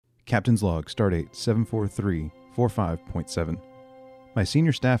Captain's Log, Stardate 74345.7. My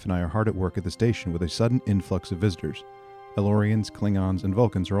senior staff and I are hard at work at the station with a sudden influx of visitors. Elorians, Klingons, and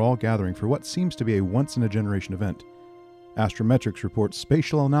Vulcans are all gathering for what seems to be a once-in-a-generation event. Astrometrics reports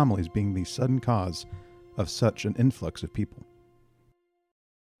spatial anomalies being the sudden cause of such an influx of people.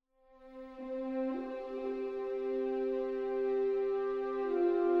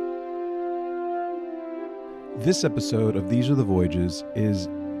 This episode of These Are the Voyages is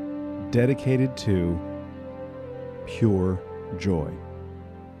dedicated to pure joy.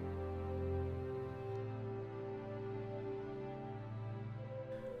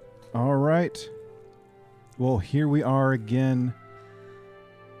 All right. Well, here we are again.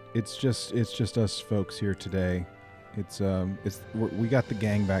 It's just us folks here today. We got the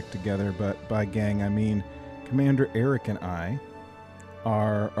gang back together, but by gang I mean Commander Eric and I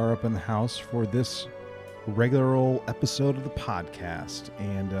are up in the house for this regular old episode of the podcast.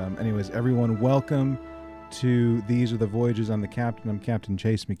 And anyways, everyone, welcome to These Are the Voyages. I'm the captain. I'm Captain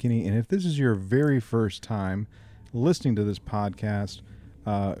Chase McKinney. And if this is your very first time listening to this podcast,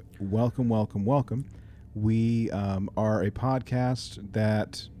 welcome. We are a podcast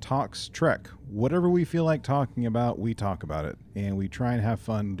that talks Trek. Whatever we feel like talking about, we talk about it, and we try and have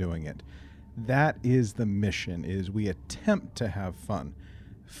fun doing it. That is the mission, is we attempt to have fun.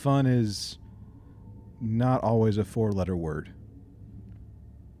 Fun is not always a four-letter word.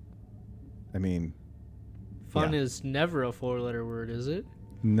 I mean, fun is never a four-letter word, is it?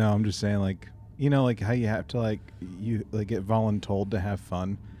 No, I'm just saying, like, you know, like how you have to get voluntold to have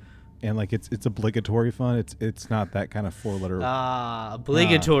fun, and like it's obligatory fun. It's not that kind of four-letter.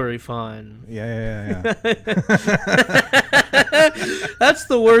 Obligatory fun. Yeah. That's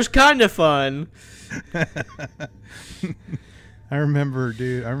the worst kind of fun. I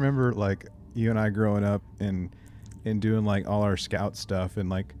remember like you and I growing up and doing like all our scout stuff, and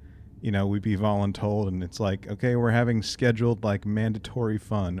like, you know, we'd be voluntold, and it's like, okay, we're having scheduled like mandatory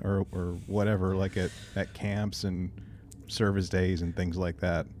fun or whatever, like at camps and service days and things like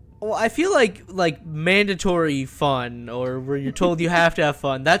that. Well, I feel like mandatory fun, or where you're told you have to have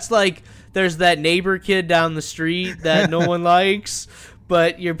fun. That's like there's that neighbor kid down the street that no one likes,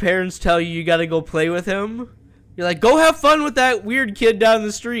 but your parents tell you got to go play with him. You're like, go have fun with that weird kid down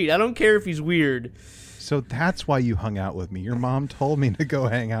the street. I don't care if he's weird. So that's why you hung out with me. Your mom told me to go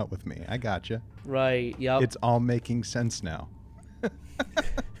hang out with me. I gotcha. Right, yep. It's all making sense now.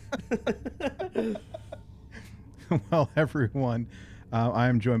 Well, everyone, I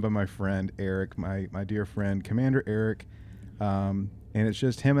am joined by my friend Eric, my dear friend, Commander Eric. And it's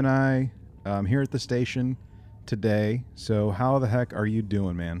just him and I here at the station today. So how the heck are you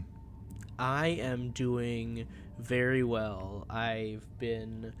doing, man? I am doing very well. I've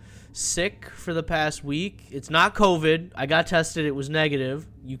been sick for the past week. It's not COVID. I got tested. It was negative.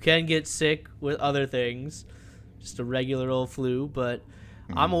 You can get sick with other things, just a regular old flu. But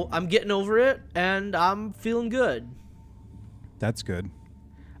I'm getting over it, and I'm feeling good. That's good.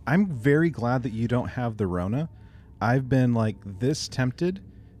 I'm very glad that you don't have the Rona. I've been like this tempted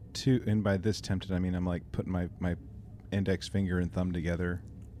to, and by this tempted I mean I'm like putting my index finger and thumb together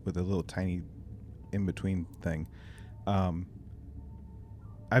with a little tiny in-between thing. I've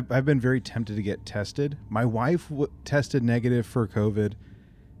been very tempted to get tested. My wife tested negative for COVID,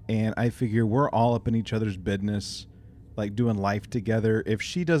 and I figure we're all up in each other's business, like doing life together. If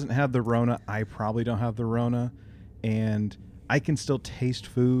she doesn't have the Rona, I probably don't have the Rona, and I can still taste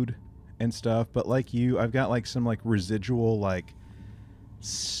food and stuff. But like you, I've got like some like residual like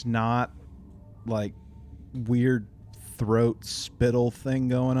snot, like weird throat spittle thing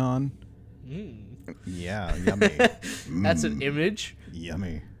going on. Yeah, yummy. That's an image.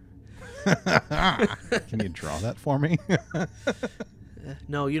 Yummy. Can you draw that for me?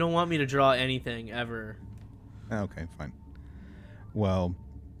 No, you don't want me to draw anything ever. Okay, fine. Well,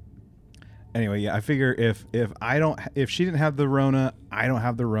 anyway, yeah, I figure if she didn't have the Rona, I don't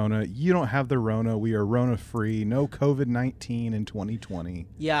have the Rona. You don't have the Rona. We are Rona free. No COVID-19 in 2020.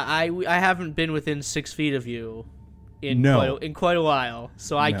 Yeah, I haven't been within 6 feet of you in quite a while,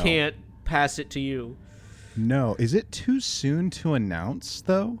 so I can't pass it to you. No. Is it too soon to announce,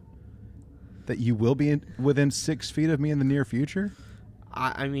 though, that you will be within 6 feet of me in the near future?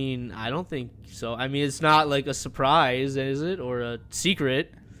 I mean, I don't think so. I mean, it's not like a surprise, is it? Or a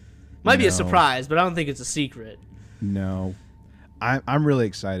secret. Might be a surprise, but I don't think it's a secret. No. I'm really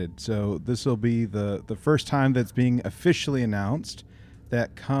excited. So this will be the first time that's being officially announced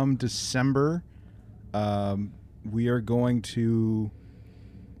that come December, we are going to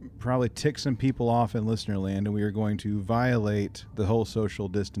probably tick some people off in listener land, and we are going to violate the whole social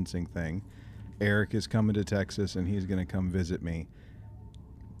distancing thing. Eric is coming to Texas, and he's going to come visit me.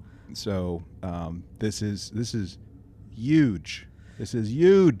 So this is huge. This is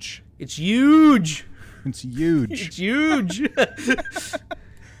huge. It's huge. It's huge. It's huge.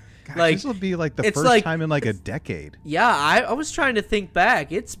 Gosh, like, this will be like the it's first like- time in like a decade. Yeah, I was trying to think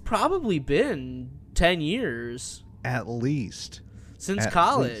back. It's probably been 10 years At least. since At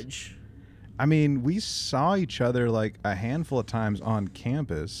college. I mean, we saw each other like a handful of times on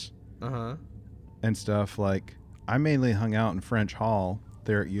campus Uh-huh. and stuff. Like, I mainly hung out in French Hall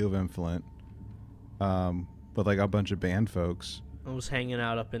there at U of M Flint, with like a bunch of band folks. I was hanging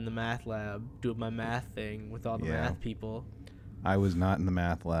out up in the math lab doing my math thing with all the Yeah. math people. I was not in the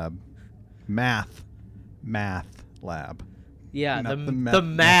math lab. Math lab. Yeah, Not the the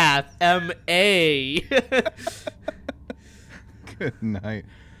math M-A. Good night.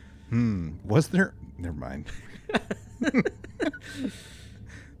 Was there? Never mind.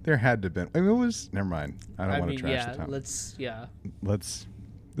 There had to have been. I mean, it was. Never mind. I don't want to trash the time. Let's.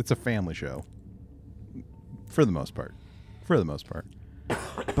 It's a family show. For the most part.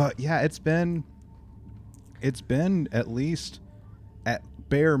 But yeah, it's been at least at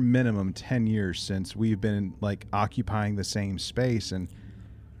bare minimum 10 years since we've been like occupying the same space, and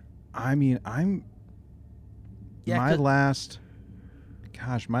I mean, my last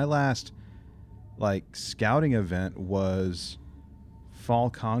like scouting event was Fall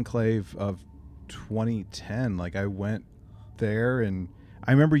Conclave of 2010. Like, I went there, and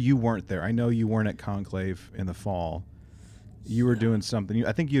I remember you weren't there. I know you weren't at Conclave in the fall. You were doing something.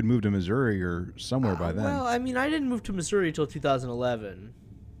 I think you had moved to Missouri or somewhere by then. Well, I mean, I didn't move to Missouri until 2011.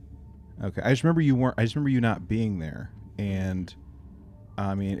 Okay, I just remember you weren't. I just remember you not being there, and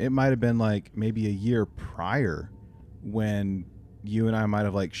I mean, it might have been like maybe a year prior when you and I might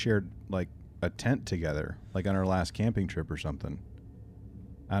have like shared like a tent together, like on our last camping trip or something.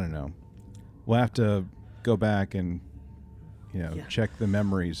 I don't know. We'll have to go back and check the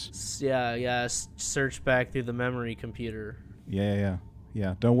memories. Yeah. Search back through the memory computer. Yeah.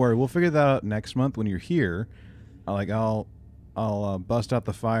 Don't worry, we'll figure that out next month when you're here. I'll bust out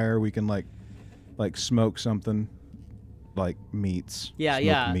the fire. We can like smoke something, like meats.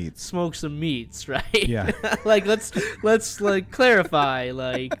 Yeah. Meats. Smoke some meats, right? Yeah. Like let's like clarify.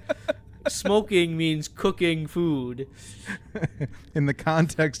 Like, smoking means cooking food. In the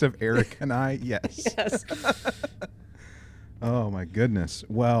context of Eric and I, yes. Yes. Oh my goodness.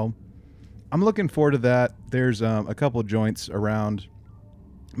 Well, I'm looking forward to that. There's a couple joints around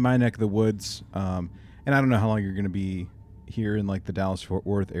my neck of the woods, and I don't know how long you're going to be here in like the Dallas-Fort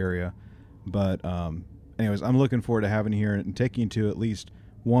Worth area, but anyways, I'm looking forward to having you here and taking you to at least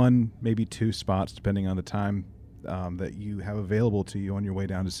one, maybe two spots, depending on the time that you have available to you on your way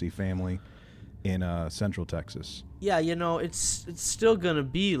down to see family in Central Texas. Yeah, it's still gonna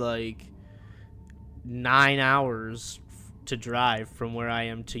be like 9 hours to drive from where I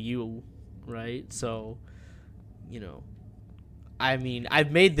am to you, right? So, I mean,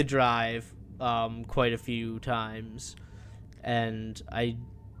 I've made the drive quite a few times, and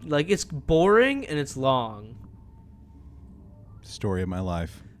it's boring and it's long. Story of my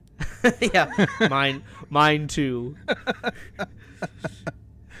life. Yeah, mine too.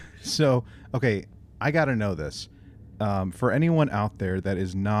 So, okay, I got to know this. For anyone out there that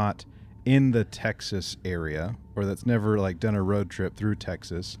is not in the Texas area or that's never like done a road trip through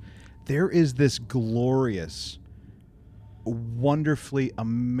Texas, there is this glorious, wonderfully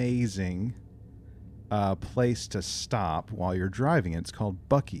amazing place to stop while you're driving. It's called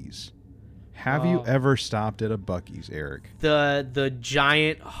Buc-ee's. Have you ever stopped at a Buc-ee's, Eric? The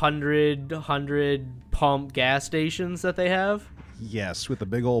giant 100 pump gas stations that they have? Yes, with a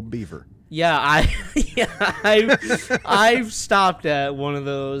big old beaver. Yeah, I've stopped at one of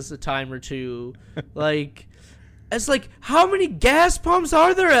those a time or two. Like, it's like, how many gas pumps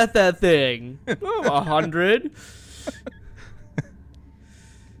are there at that thing? 100.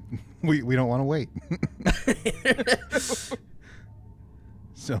 We don't want to wait.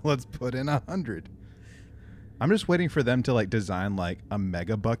 So let's put in 100. I'm just waiting for them to like design like a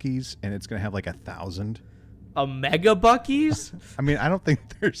mega Buc-ee's, and it's gonna have like 1,000. A mega Buc-ee's? I mean, I don't think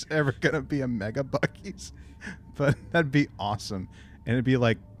there's ever gonna be a mega Buc-ee's, but that'd be awesome. And it'd be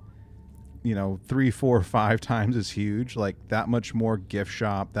like, 3, 4, 5 times as huge, like that much more gift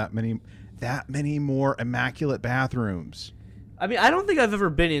shop, that many more immaculate bathrooms. I mean, I don't think I've ever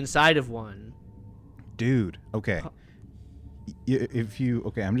been inside of one. Dude, okay.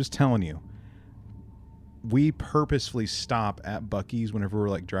 I'm just telling you. We purposefully stop at Buc-ee's whenever we're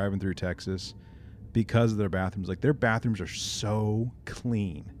like driving through Texas because of their bathrooms. Like, their bathrooms are so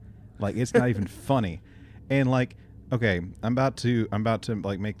clean. Like, it's not even funny. And like, okay, I'm about to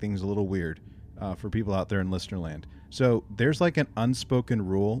like make things a little weird for people out there in listener land. So there's like an unspoken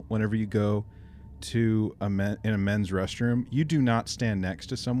rule whenever you go to in a men's restroom, you do not stand next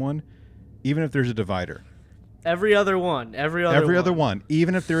to someone, even if there's a divider. Every other one. Every other one,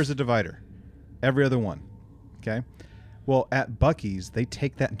 even if there is a divider. Every other one. Okay? Well, at Buc-ee's, they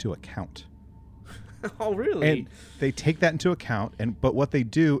take that into account. Oh, really? And they take that into account, but what they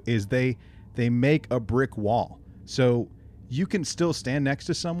do is they make a brick wall. So you can still stand next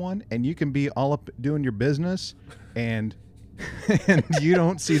to someone, and you can be all up doing your business, and you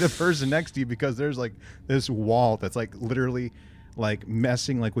don't see the person next to you because there's like this wall that's like literally like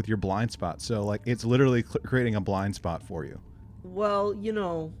messing like with your blind spot. So like it's literally creating a blind spot for you. Well,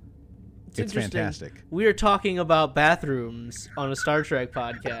 it's fantastic. We are talking about bathrooms on a Star Trek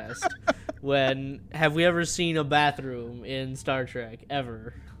podcast. When have we ever seen a bathroom in Star Trek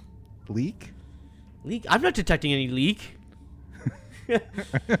ever? Leak? I'm not detecting any leak.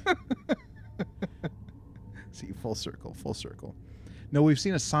 See, full circle. No, we've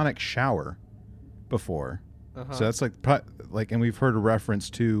seen a sonic shower before. Uh-huh. So that's like, and we've heard a reference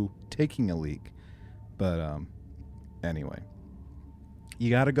to taking a leak. But anyway,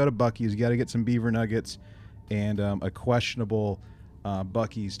 you got to go to Buc-ee's. You got to get some beaver nuggets and a questionable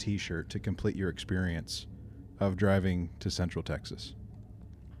Buc-ee's T-shirt to complete your experience of driving to Central Texas.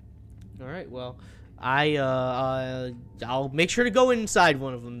 All right. Well, I'll make sure to go inside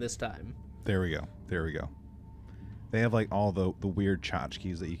one of them this time. There we go. They have like all the weird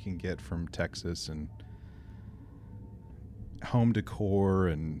tchotchkes that you can get from Texas and home decor,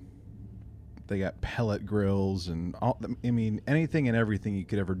 and they got pellet grills and all. I mean, anything and everything you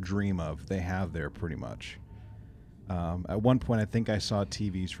could ever dream of, they have there pretty much. At one point, I think I saw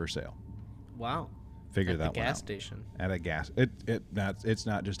TVs for sale. Wow. Figure that one out. At a gas station. At a gas. It's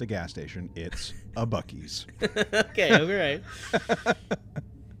not just a gas station. It's a Buc-ee's. Okay, all right.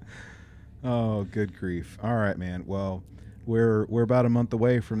 Oh, good grief. All right, man. Well, we're about a month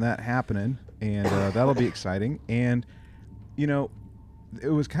away from that happening, and that'll be exciting. And, it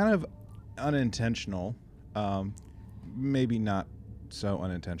was kind of unintentional. Maybe not so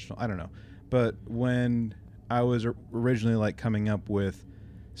unintentional. I don't know. But when I was originally like coming up with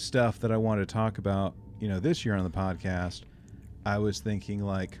stuff that I wanted to talk about, this year on the podcast, I was thinking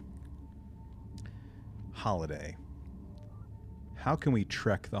like holiday. How can we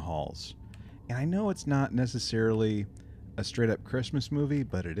trek the halls? And I know it's not necessarily a straight up Christmas movie,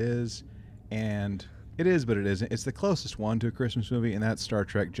 but it is. And it is, but it isn't. It's the closest one to a Christmas movie, and that's Star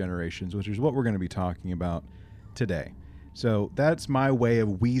Trek Generations, which is what we're going to be talking about today. So that's my way of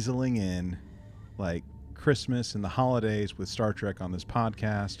weaseling in like Christmas and the holidays with Star Trek on this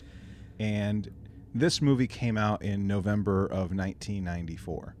podcast. And this movie came out in November of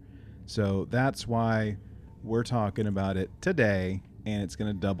 1994. So that's why we're talking about it today, and it's going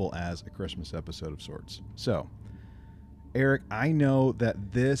to double as a Christmas episode of sorts. So, Eric, I know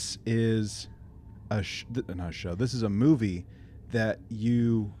that this is this is a movie that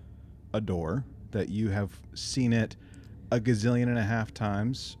you adore, that you have seen it a gazillion and a half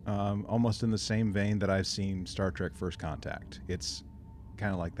times, almost in the same vein that I've seen Star Trek First Contact. It's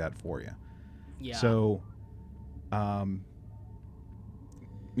kind of like that for you. Yeah. So,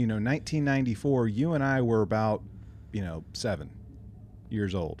 1994, you and I were about, 7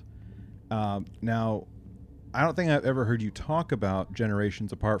 years old. Now, I don't think I've ever heard you talk about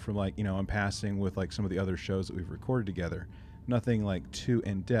Generations apart from like, in passing with like some of the other shows that we've recorded together. Nothing like too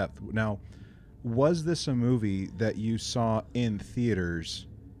in depth. Now, was this a movie that you saw in theaters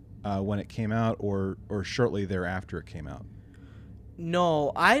when it came out, or shortly thereafter it came out?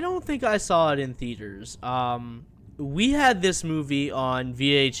 No, I don't think I saw it in theaters. We had this movie on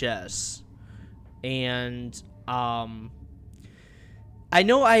VHS, and I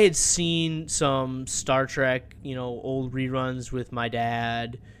know I had seen some Star Trek, old reruns with my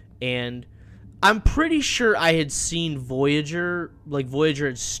dad, and I'm pretty sure I had seen Voyager. Like, Voyager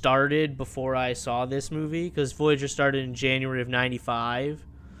had started before I saw this movie, because Voyager started in January of 95,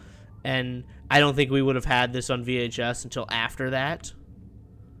 and I don't think we would have had this on VHS until after that.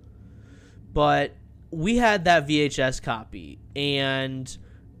 But we had that VHS copy, and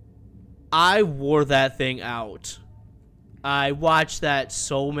I wore that thing out. I watched that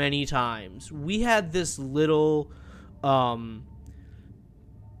so many times. We had this little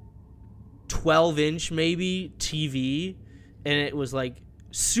 12-inch maybe TV, and it was like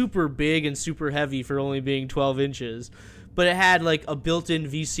super big and super heavy for only being 12 inches. But it had like a built-in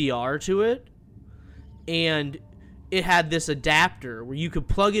VCR to it, and it had this adapter where you could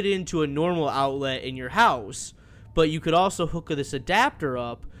plug it into a normal outlet in your house, but you could also hook this adapter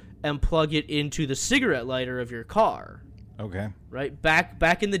up and plug it into the cigarette lighter of your car. Okay. Right?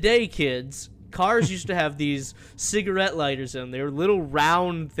 Back in the day, kids, cars used to have these cigarette lighters in them. They were little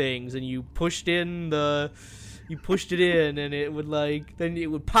round things, and you pushed it in, and it would then it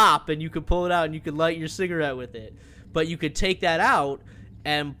would pop, and you could pull it out, and you could light your cigarette with it. But you could take that out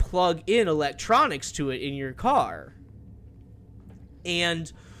and plug in electronics to it in your car.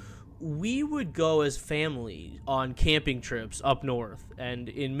 And we would go as family on camping trips up north. And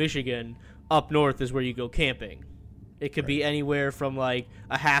in Michigan, up north is where you go camping. It could be anywhere from like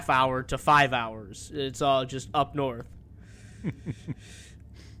a half hour to 5 hours. It's all just up north.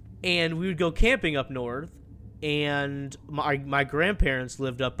 And we would go camping up north. And my grandparents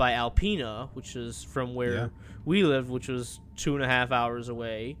lived up by Alpena, which is from where we lived, which was 2.5 hours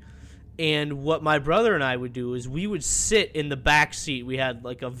away. And what my brother and I would do is we would sit in the back seat. We had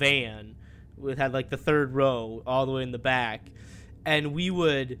like a van. We had like the third row all the way in the back. And we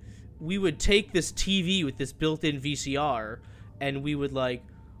would take this TV with this built-in VCR, and we would like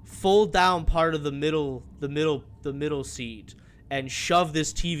fold down part of the middle seat and shove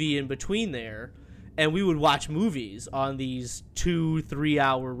this TV in between there. And we would watch movies on these 2-3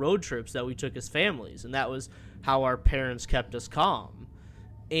 hour road trips that we took as families. And that was how our parents kept us calm.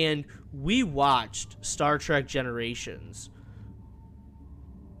 And we watched Star Trek Generations.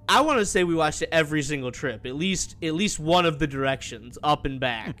 I want to say we watched it every single trip, at least one of the directions, up and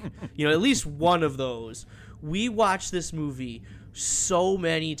back. At least one of those. We watched this movie so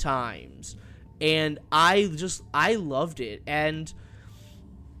many times, and I loved it. And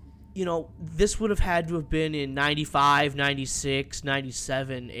this would have had to have been in 95, 96,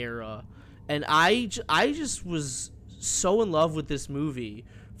 97 era. And I just was so in love with this movie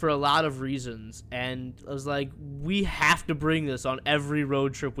for a lot of reasons. And I was like, we have to bring this on every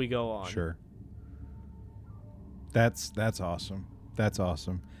road trip we go on. Sure. That's awesome. That's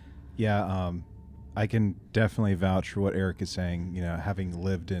awesome. Yeah, I can definitely vouch for what Eric is saying, having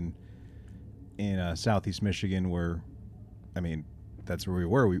lived in Southeast Michigan, where, that's where we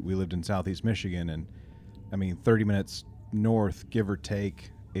were. We lived in Southeast Michigan, and 30 minutes north, give or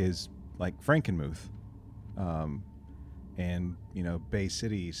take, is like Frankenmuth, and Bay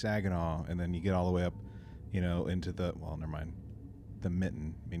City, Saginaw, and then you get all the way up, into the the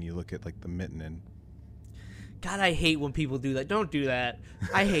Mitten. You look at like the Mitten, and God, I hate when people do that. Don't do that.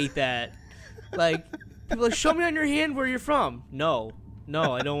 I hate that. Like, people are like, show me on your hand where you're from. No,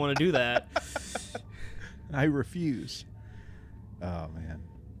 I don't want to do that. I refuse. Oh man,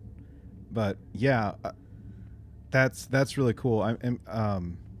 but yeah, that's really cool.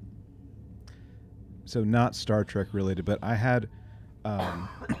 So not Star Trek related, but I had I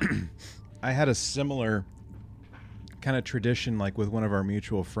had a similar kind of tradition, like with one of our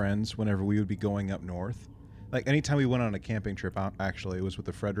mutual friends. Whenever we would be going up north, like anytime we went on a camping trip, actually it was with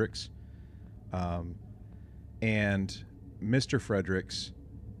the Fredericks, and Mr. Fredericks,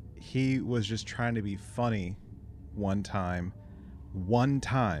 he was just trying to be funny one time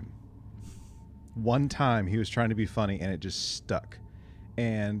he was trying to be funny, and it just stuck.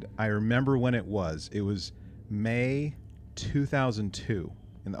 And I remember when it was May 2002,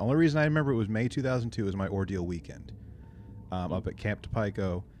 and the only reason I remember it was May 2002 is my ordeal weekend up at Camp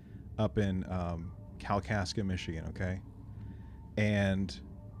Topeka up in Kalkaska, Michigan. Okay, and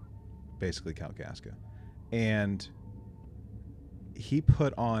basically Kalkaska, and he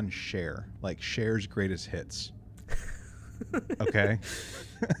put on Cher, like Cher's greatest hits. Okay.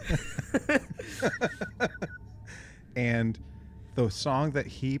 And the song that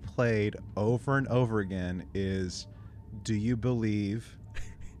he played over and over again is Do You Believe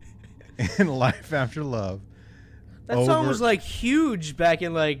in Life After Love? That song was like huge back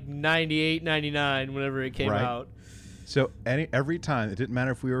in like 98, 99, whenever it came out. So every time, it didn't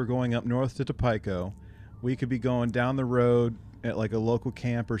matter if we were going up north to Topeka, we could be going down the road at like a local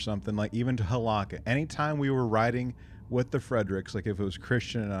camp or something, like even to Halakha. Anytime we were riding with the Fredericks, like if it was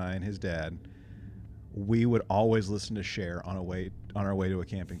Christian and I and his dad, we would always listen to Cher on our way to a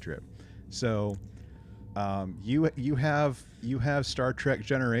camping trip. So you have Star Trek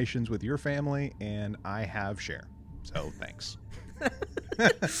Generations with your family, and I have Cher. So thanks.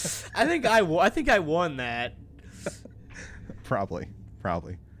 I think I won that. Probably.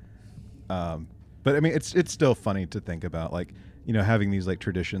 But it's still funny to think about, like, having these like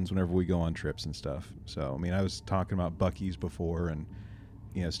traditions whenever we go on trips and stuff. So, I was talking about Buc-ee's before, and,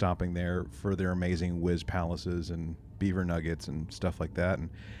 stopping there for their amazing Whiz Palaces and Beaver Nuggets and stuff like that. And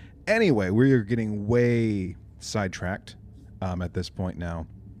anyway, we are getting way sidetracked at this point now.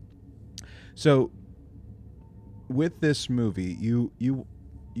 So with this movie, you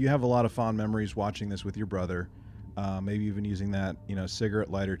have a lot of fond memories watching this with your brother, maybe even using that,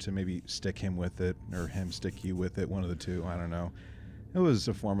 cigarette lighter to maybe stick him with it, or him stick you with it, one of the two, I don't know. It was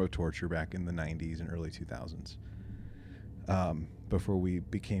a form of torture back in the 90s and early 2000s, before we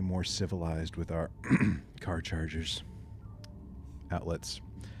became more civilized with our car chargers outlets.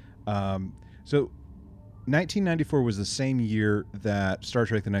 So 1994 was the same year that Star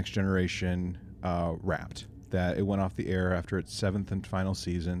Trek The Next Generation wrapped, that it went off the air after its 7th and final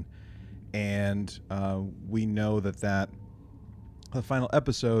season. And we know that the final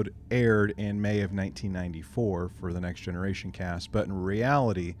episode aired in May of 1994 for the Next Generation cast. But in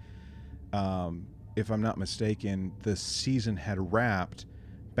reality, if I'm not mistaken, the season had wrapped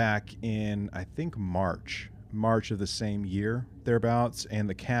back in, I think, March of the same year, thereabouts. And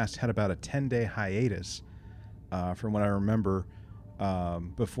the cast had about a 10-day hiatus, from what I remember,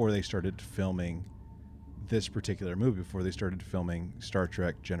 before they started filming this particular movie, before they started filming Star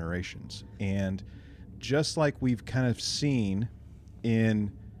Trek Generations. And just like we've kind of seen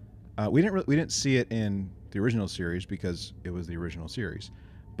in we didn't see it in the original series because it was the original series,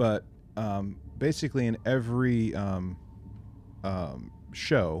 but basically in every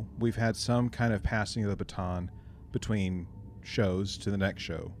show we've had some kind of passing of the baton between shows to the next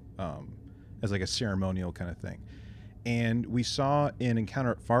show, as like a ceremonial kind of thing. And we saw in Encounter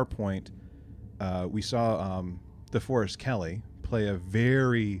at Farpoint, we saw DeForest Kelley play a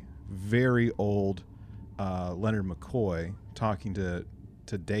very, very old Leonard McCoy talking to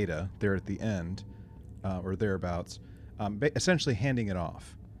Data there at the end, or thereabouts, essentially handing it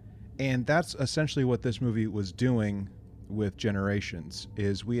off. And that's essentially what this movie was doing with Generations,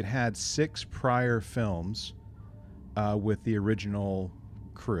 is we had 6 prior films with the original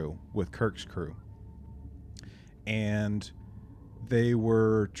crew, with Kirk's crew. And they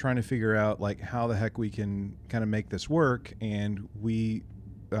were trying to figure out like how the heck we can kind of make this work. And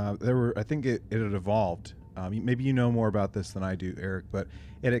I think it had evolved. Maybe you know more about this than I do, Eric, but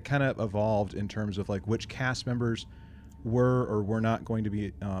it had kind of evolved in terms of like which cast members were or were not going to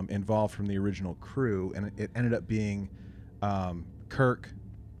be involved from the original crew. And it ended up being Kirk,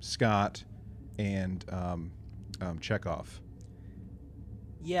 Scott, and Chekhov.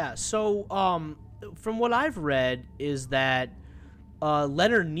 Yeah, so from what I've read is that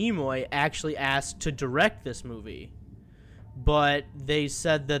Leonard Nimoy actually asked to direct this movie, but they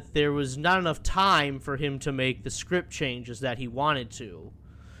said that there was not enough time for him to make the script changes that he wanted to.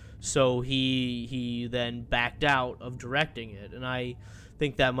 So he then backed out of directing it, and I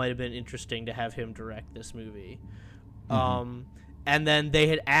think that might have been interesting to have him direct this movie. Mm-hmm. And then they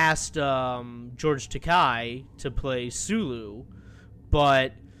had asked George Takei to play Sulu,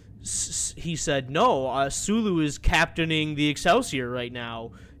 but he said, no, Sulu is captaining the Excelsior right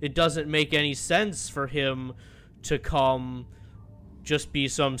now. It doesn't make any sense for him to come just be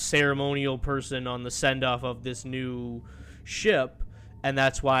some ceremonial person on the send-off of this new ship. And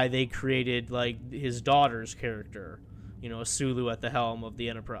that's why they created like his daughter's character, Sulu at the helm of the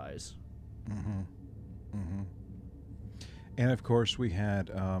Enterprise. Mm-hmm. Mm-hmm. And of course we had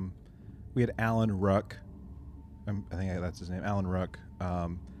Alan Ruck. I think that's his name, Alan Ruck.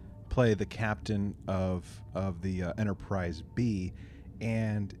 Play the captain of the Enterprise B,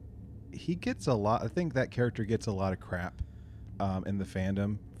 and he gets a lot. I think that character gets a lot of crap in the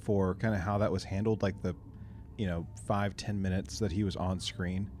fandom for kind of how that was handled, like the 5-10 minutes that he was on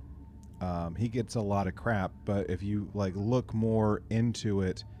screen. He gets a lot of crap, but if you like look more into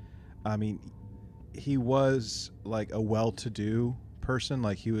it, I mean, he was like a well-to-do person.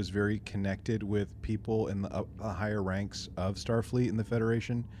 Like he was very connected with people in the higher ranks of Starfleet and the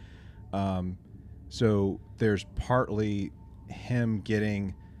Federation. So there's partly him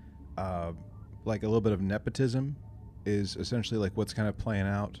getting like a little bit of nepotism is essentially like what's kind of playing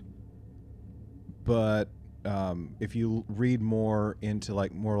out. But if you read more into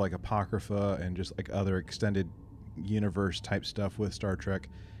like more like Apocrypha and just like other extended universe type stuff with Star Trek,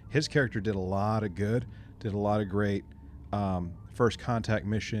 his character did a lot of good, did a lot of great first contact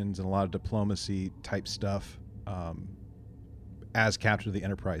missions and a lot of diplomacy type stuff as captain of the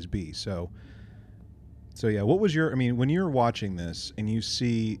Enterprise B. So yeah, what was when you're watching this and you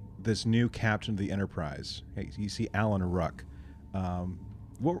see this new captain of the Enterprise, you see Alan Ruck,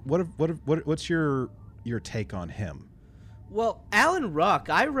 what's your take on him? Well, Alan Ruck,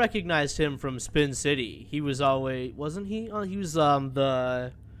 I recognized him from Spin City. He was always, wasn't he? He was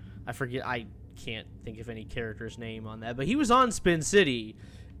I forget, I can't think of any character's name on that, but he was on Spin City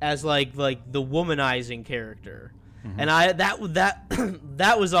as like the womanizing character. Mm-hmm. And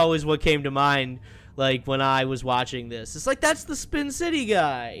that was always what came to mind, like when I was watching this. It's like, that's the Spin City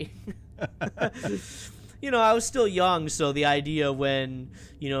guy. I was still young, so the idea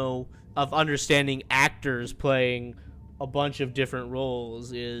of understanding actors playing a bunch of different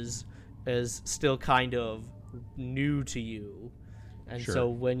roles is still kind of new to you. And Sure. so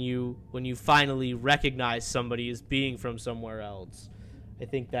when you finally recognize somebody as being from somewhere else, I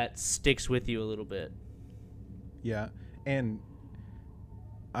think that sticks with you a little bit. Yeah, and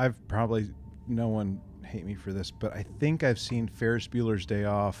no one hate me for this, but I think I've seen Ferris Bueller's Day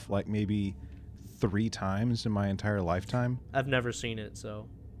Off like maybe 3 times in my entire lifetime. I've never seen it, so.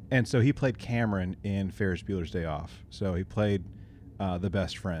 And so he played Cameron in Ferris Bueller's Day Off. So he played the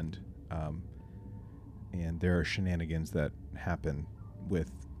best friend. And there are shenanigans that happen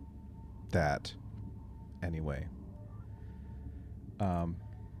with that anyway.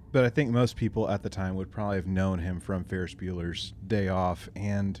 But I think most people at the time would probably have known him from Ferris Bueller's Day Off.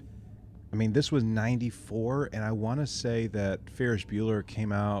 And I mean, this was 94, and I want to say that Ferris Bueller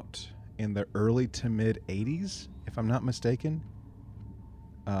came out in the early to mid 80s, if I'm not mistaken.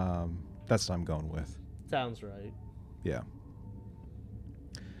 That's what I'm going with. Sounds right. Yeah.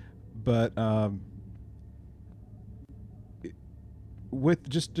 But with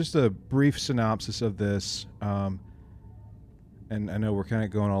just a brief synopsis of this, and I know we're kind of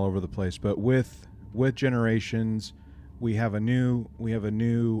going all over the place, but with Generations, we have a new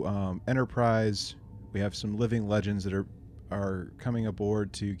Enterprise. We have some living legends that are coming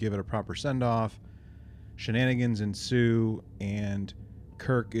aboard to give it a proper send off. Shenanigans ensue, and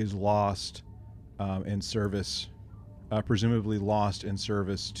Kirk is lost in service, presumably lost in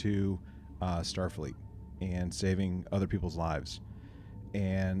service to Starfleet and saving other people's lives.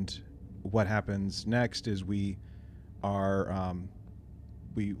 And what happens next is we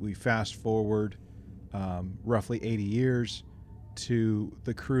fast forward roughly 80 years to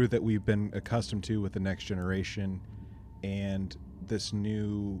the crew that we've been accustomed to with the Next Generation, and this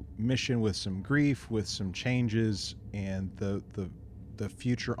new mission with some grief, with some changes, and the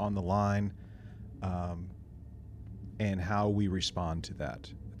future on the line, and how we respond to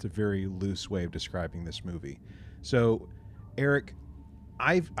that. It's a very loose way of describing this movie. So, Eric,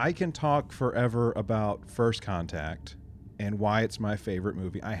 I can talk forever about First Contact and why it's my favorite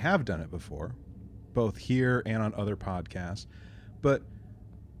movie. I have done it before, both here and on other podcasts. But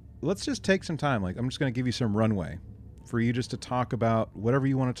let's just take some time. Like, I'm just going to give you some runway for you just to talk about whatever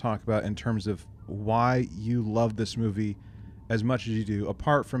you want to talk about in terms of why you love this movie as much as you do,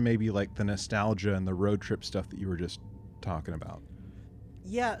 apart from maybe like the nostalgia and the road trip stuff that you were just talking about.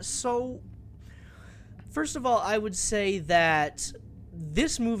 Yeah, so first of all, I would say that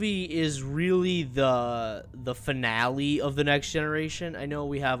this movie is really the finale of The Next Generation. I know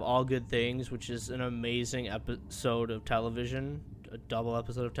we have All Good Things, which is an amazing episode of television, a double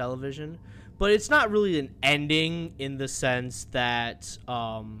episode of television, but it's not really an ending in the sense that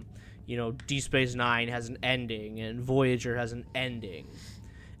Deep Space Nine has an ending and Voyager has an ending.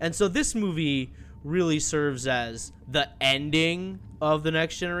 And so this movie really serves as the ending of The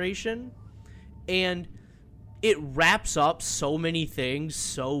Next Generation, and it wraps up so many things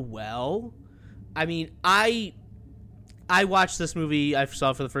so well. I mean, I watched this movie, I saw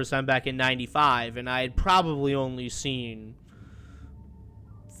it for the first time back in 95, and I had probably only seen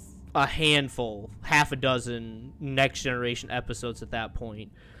a handful, half a dozen Next Generation episodes at that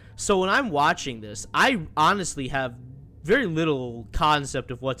point. So when I'm watching this, I honestly have very little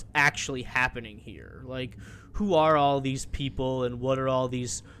concept of what's actually happening here. Like, who are all these people and what are all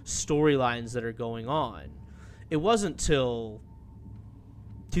these storylines that are going on? It wasn't till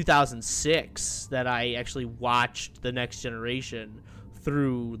 2006 that I actually watched The Next Generation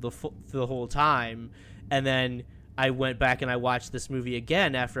through the whole time, and then I went back and I watched this movie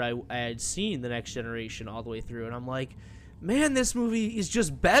again after I had seen The Next Generation all the way through, and I'm like, man, this movie is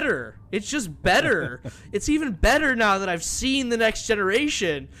just better. It's just better. It's even better now that I've seen The Next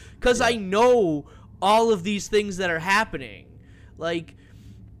Generation, because I know all of these things that are happening. Like,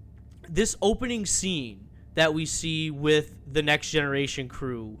 this opening scene that we see with the Next Generation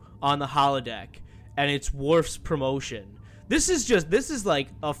crew on the holodeck, and it's Worf's promotion. This is like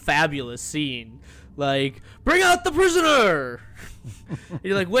a fabulous scene. Like, bring out the prisoner!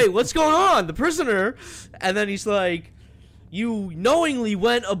 You're like, wait, what's going on? The prisoner? And then he's like, you knowingly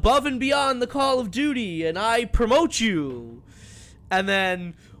went above and beyond the call of duty, and I promote you. And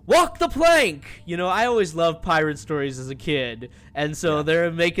then, walk the plank. I always loved pirate stories as a kid. And so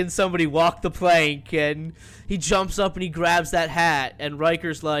they're making somebody walk the plank, and he jumps up and he grabs that hat, and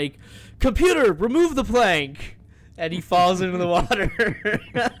Riker's like, computer, remove the plank. And he falls into the water.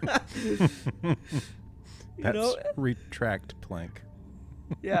 That's retract plank.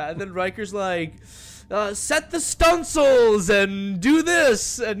 Yeah, and then Riker's like, set the stunsails and do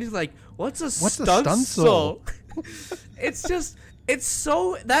this. And he's like, what's a stunsail? It's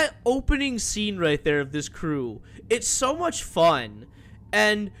so, that opening scene right there of this crew, it's so much fun.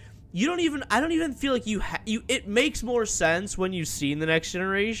 And you don't even, I don't even feel like it makes more sense when you've seen The Next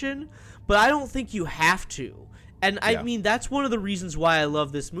Generation, but I don't think you have to. And I mean, that's one of the reasons why I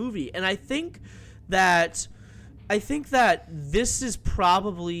love this movie. And I think that this is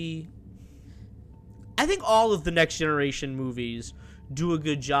probably, I think all of the Next Generation movies do a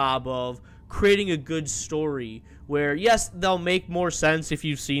good job of creating a good story where, yes, they'll make more sense if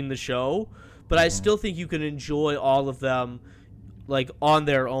you've seen the show, but I still think you can enjoy all of them like on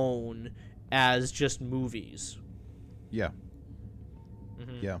their own as just movies. Yeah.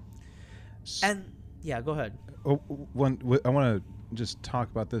 Mm-hmm. Yeah. And yeah, go ahead. I want to just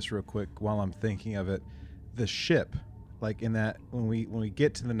talk about this real quick while I'm thinking of it. The ship, like in that when we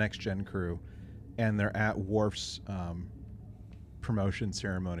get to the Next Gen crew, and they're at Worf's promotion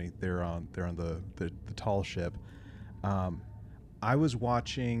ceremony. They're on the tall ship. I was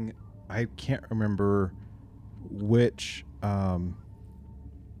watching. I can't remember which. I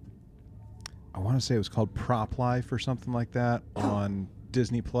want to say it was called Prop Life or something like that on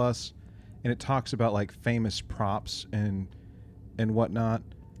Disney Plus, and it talks about like famous props and whatnot.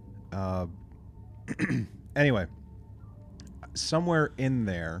 Anyway, somewhere in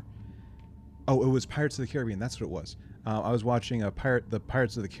there. Oh, it was Pirates of the Caribbean. That's what it was. I was watching the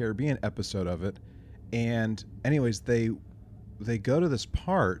Pirates of the Caribbean episode of it, and anyways, they go to this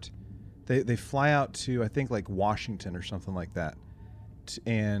part. They fly out to, I think, like Washington or something like that,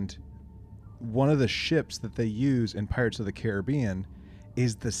 and one of the ships that they use in Pirates of the Caribbean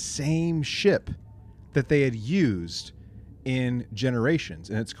is the same ship that they had used in Generations,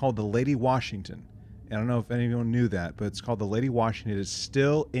 and it's called the Lady Washington. I don't know if anyone knew that, but it's called the Lady Washington. It is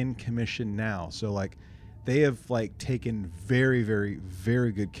still in commission now. So like they have like taken very, very,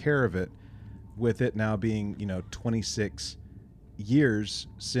 very good care of it, with it now being, 26 years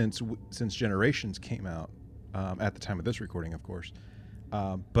since Generations came out, at the time of this recording, of course.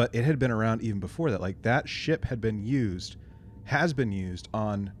 But it had been around even before that. Like that ship has been used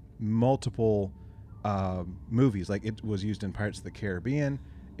on multiple movies. Like it was used in Pirates of the Caribbean.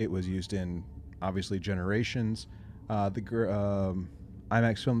 It was used in, obviously, Generations. The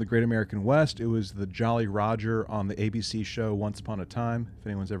IMAX film The Great American West. It was the Jolly Roger on the ABC show Once Upon a Time, if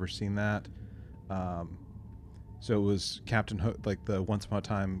anyone's ever seen that. So it was Captain Hook, like the Once Upon a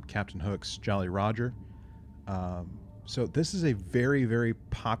Time Captain Hook's Jolly Roger. So this is a very, very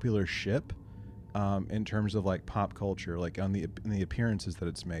popular ship in terms of like pop culture, like in the appearances that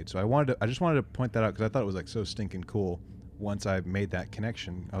it's made. So I just wanted to point that out because I thought it was like so stinking cool. Once I made that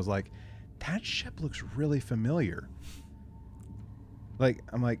connection, I was like, that ship looks really familiar. Like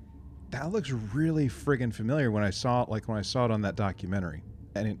I'm like, that looks really friggin' familiar when I saw it on that documentary,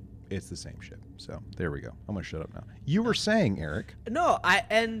 and it's the same ship. So there we go. I'm gonna shut up now. You were saying, Eric? No, I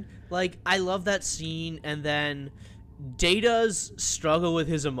love that scene, and then Data's struggle with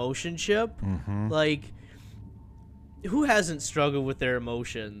his emotion chip. Mm-hmm. Like, who hasn't struggled with their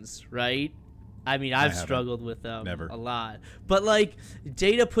emotions, right? I mean, I've struggled with them a lot. But like,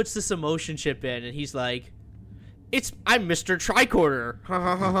 Data puts this emotion chip in, and he's like, I'm Mr. Tricorder.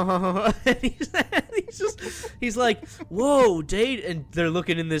 and he's like, whoa, Data, and they're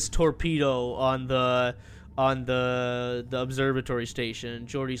looking in this torpedo on the observatory station. And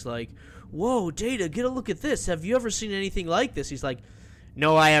Geordi's like, whoa, Data, get a look at this. Have you ever seen anything like this? He's like,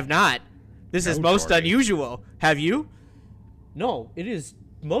 no, I have not. This is most unusual. Have you? No, it is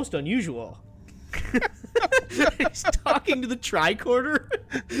most unusual. He's talking to the tricorder.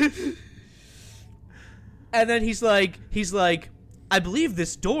 And then he's like, I believe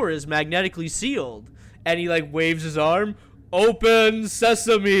this door is magnetically sealed. And he like waves his arm. Open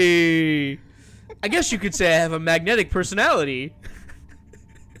sesame. I guess you could say I have a magnetic personality.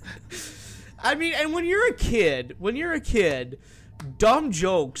 I mean, and when you're a kid, dumb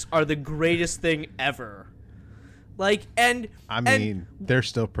jokes are the greatest thing ever. Like, they're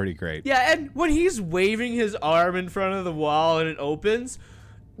still pretty great. Yeah, and when he's waving his arm in front of the wall and it opens,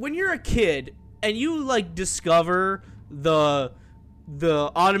 when you're a kid and you like discover the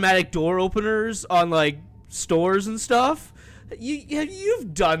automatic door openers on like stores and stuff,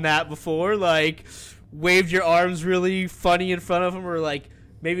 you've done that before, like waved your arms really funny in front of them, or like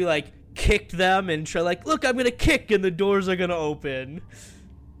maybe like kicked them and try like, look, I'm gonna kick and the doors are gonna open.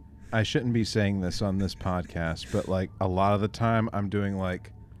 I shouldn't be saying this on this podcast, but like a lot of the time I'm doing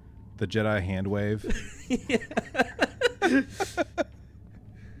like the Jedi hand wave.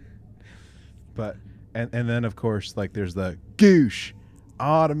 But and then of course like there's the goosh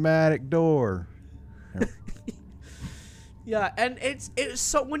automatic door. Yeah, and it's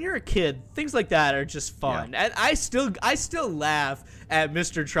so when you're a kid, things like that are just fun, and I still laugh at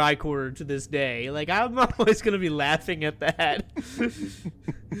Mr. Tricorder to this day. Like I'm always gonna be laughing at that.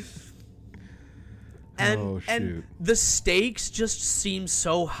 And the stakes just seem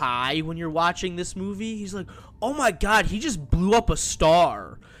so high when you're watching this movie. He's like, oh my god, he just blew up a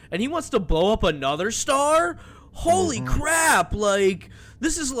star, and he wants to blow up another star. Holy crap! Like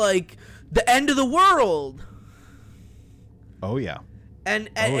this is like the end of the world. Oh yeah,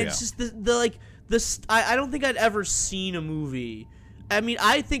 and it's just the like this. I don't think I'd ever seen a movie. I mean,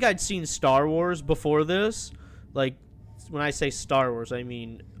 I think I'd seen Star Wars before this. Like when I say Star Wars, I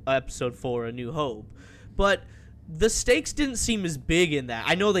mean Episode 4, A New Hope. But the stakes didn't seem as big in that.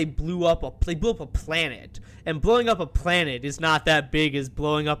 I know they blew up a planet, and blowing up a planet is not that big as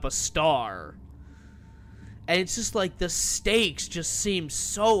blowing up a star. And it's just like the stakes just seem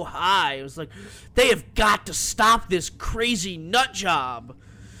so high. It was like, they have got to stop this crazy nut job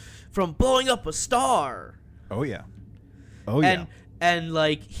from blowing up a star. Oh, yeah. Oh, yeah. And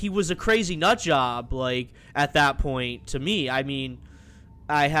like, he was a crazy nut job, like, at that point to me. I mean,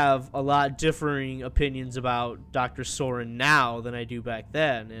 I have a lot differing opinions about Dr. Soren now than I do back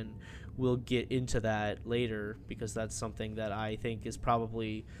then. And we'll get into that later because that's something that I think is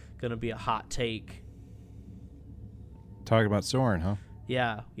probably going to be a hot take. Talking about Soren, huh?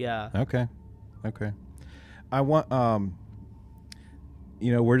 Yeah. Okay. I want,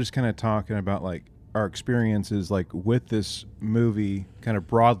 we're just kind of talking about like our experiences like with this movie, kind of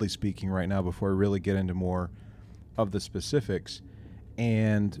broadly speaking right now before we really get into more of the specifics.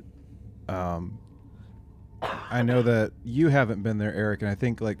 And I know that you haven't been there, Eric, and I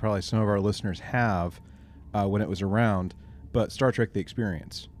think like probably some of our listeners have when it was around, but Star Trek: The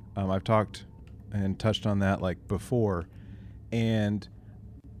Experience. I've talked and touched on that like before, and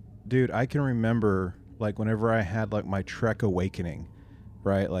dude, I can remember like whenever I had like my Trek awakening,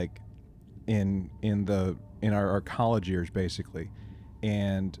 right? Like in our college years basically,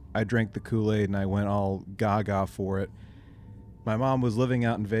 and I drank the Kool-Aid and I went all gaga for it. My mom was living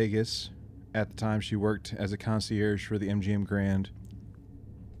out in Vegas at the time. She worked as a concierge for the MGM Grand,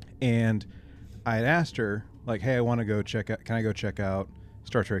 and I had asked her like, hey, I want to go check out, can I go check out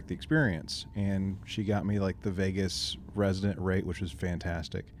Star Trek: The Experience? And she got me like the Vegas resident rate, which was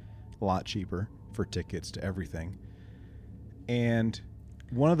fantastic, a lot cheaper for tickets to everything. And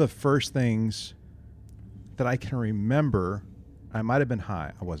one of the first things that I can remember, I might have been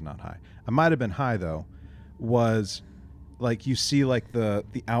high, I was not high, I might have been high though, was like you see like the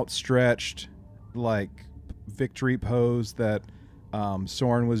outstretched like victory pose that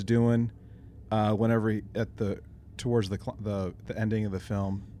Soren was doing whenever he, towards the ending of the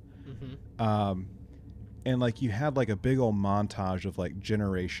film. And like you had like a big old montage of like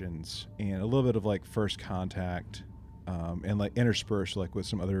generations and a little bit of like First Contact, and like interspersed like with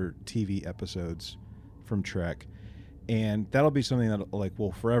some other TV episodes from Trek. And that'll be something that like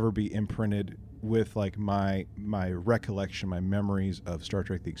will forever be imprinted with like my recollection, my memories of Star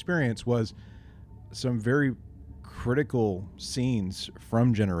Trek: The Experience, was some very critical scenes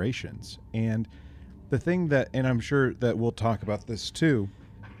from Generations. And the thing that, and I'm sure that we'll talk about this too,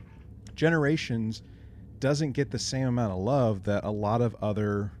 Generations doesn't get the same amount of love that a lot of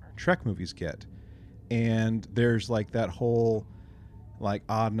other Trek movies get. And there's like that whole like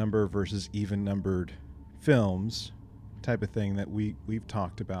odd number versus even numbered films type of thing that we've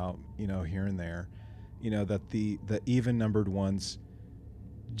talked about, here and there, that the even numbered ones,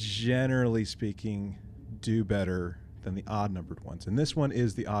 generally speaking, do better than the odd numbered ones. And this one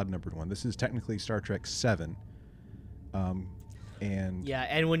is the odd numbered one. This is technically Star Trek 7.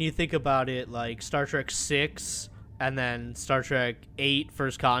 And when you think about it, like Star Trek 6 and then Star Trek 8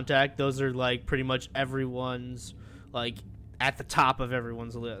 First Contact, those are like pretty much everyone's like at the top of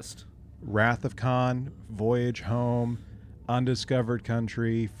everyone's list. Wrath of Khan, Voyage Home, Undiscovered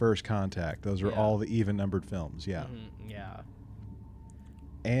Country, First Contact. Those are all the even-numbered films. Yeah. Yeah.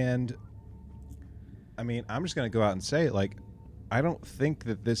 And, I mean, I'm just going to go out and say, like, I don't think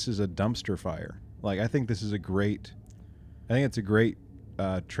that this is a dumpster fire. Like, I think this is I think it's a great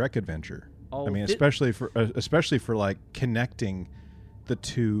Trek adventure. Oh, I mean, especially for like connecting the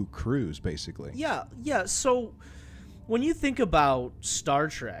two crews, basically. Yeah. So, when you think about Star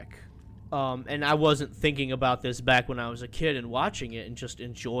Trek, and I wasn't thinking about this back when I was a kid and watching it and just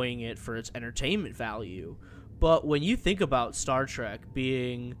enjoying it for its entertainment value. But when you think about Star Trek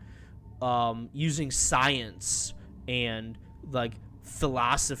being using science and like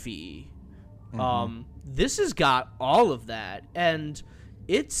philosophy, this has got all of that, and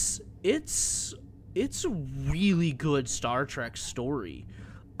it's a really good Star Trek story.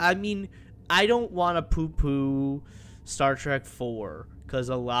 I mean, I don't want to poo-poo Star Trek 4, because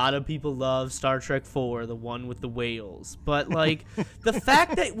a lot of people love Star Trek 4, the one with the whales. But, like, the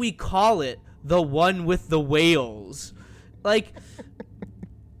fact that we call it the one with the whales, like,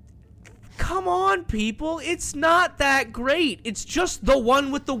 come on, people. It's not that great. It's just the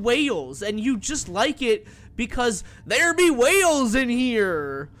one with the whales, and you just like it because there be whales in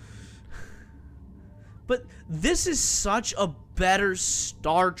here. But this is such a better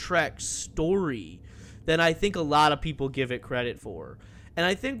Star Trek story than I think a lot of people give it credit for. And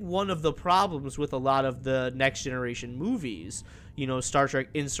I think one of the problems with a lot of the Next Generation movies, you know, Star Trek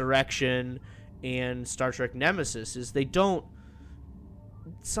Insurrection and Star Trek Nemesis, is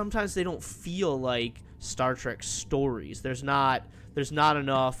sometimes they don't feel like Star Trek stories. There's not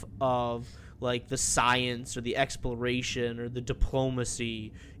enough of like the science or the exploration or the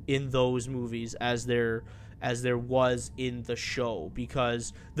diplomacy in those movies as there was in the show,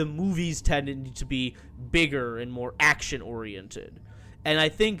 because the movies tended to be bigger and more action oriented. And I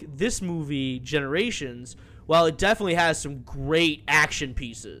think this movie, Generations, while it definitely has some great action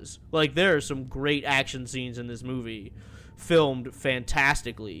pieces, like there are some great action scenes in this movie filmed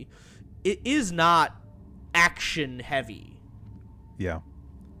fantastically, it is not action heavy. Yeah.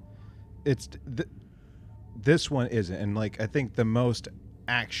 This one isn't. And like, I think the most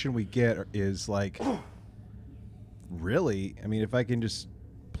action we get is like, really, I mean, if I can just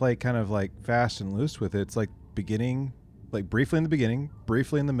play kind of like fast and loose with it, it's like beginning, like briefly in the beginning,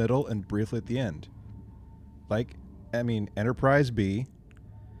 briefly in the middle, and briefly at the end. Like, I mean, Enterprise B,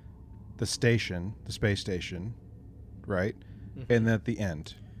 the station, the space station, right? Mm-hmm. And then at the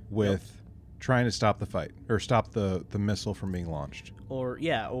end with trying to stop the fight or stop the missile from being launched. Or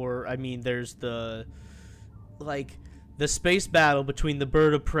I mean, there's the space battle between the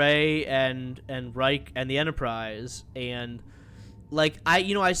Bird of Prey and Reich and the Enterprise, and like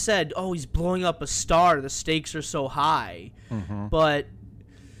I said, oh, he's blowing up a star, the stakes are so high. Mm-hmm. But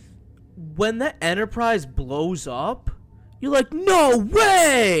when the Enterprise blows up, you're like, no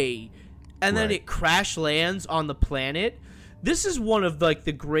way! And then it crash lands on the planet. This is one of like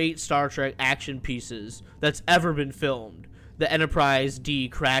the great Star Trek action pieces that's ever been filmed. The Enterprise D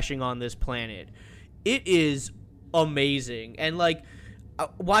crashing on this planet. It is amazing. And like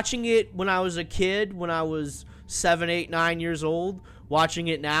watching it when I was a kid, when I was 7, 8, 9 years old, watching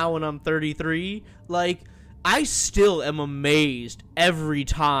it now when I'm 33, like I still am amazed every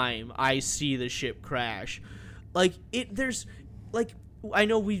time I see the ship crash. Like there's like, I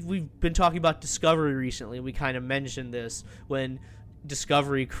know we've been talking about Discovery recently. We kind of mentioned this when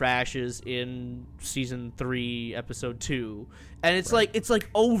Discovery crashes in season 3, episode 2, and it's like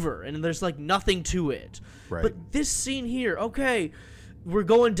over, and there's like nothing to it. Right. But this scene here, okay, we're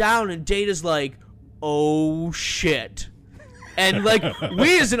going down, and Data's like, oh shit, and like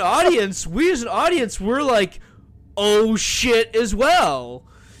we as an audience, we're like, oh shit as well,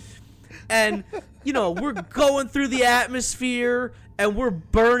 and you know we're going through the atmosphere. And we're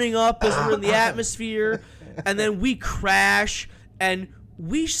burning up as we're in the atmosphere, and then we crash, and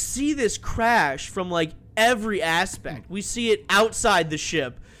we see this crash from like every aspect. We see it outside the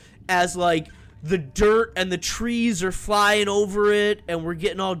ship as like the dirt and the trees are flying over it, and we're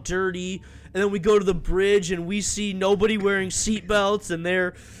getting all dirty. And then we go to the bridge, and we see nobody wearing seatbelts, and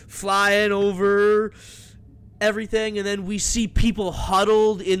they're flying over everything. And then we see people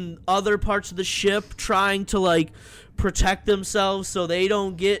huddled in other parts of the ship trying to like protect themselves so they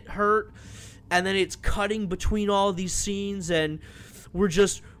don't get hurt. And then it's cutting between all these scenes, and we're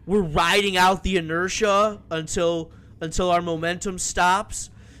riding out the inertia until our momentum stops,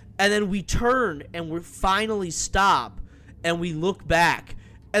 and then we turn and we finally stop, and we look back,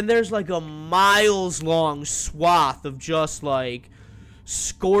 and there's like a miles long swath of just like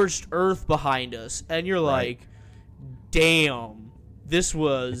scorched earth behind us, and you're like, damn, this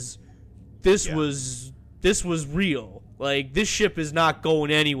was real. Like, this ship is not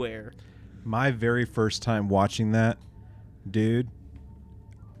going anywhere. My very first time watching that, dude,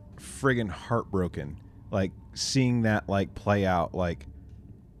 friggin' heartbroken. Like, seeing that, like, play out, like,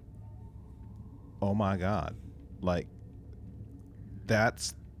 oh my God. Like,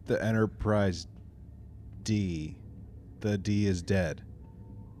 that's the Enterprise D. The D is dead.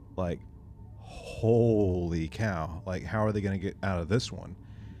 Like, holy cow. Like, how are they going to get out of this one?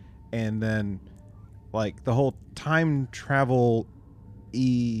 And then, like, the whole time travel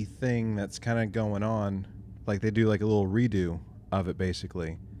thing that's kind of going on, like, they do, like, a little redo of it,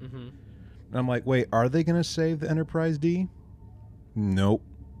 basically. Mm-hmm. And I'm like, wait, are they going to save the Enterprise D? Nope.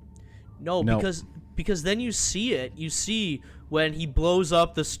 No, because then you see it. You see when he blows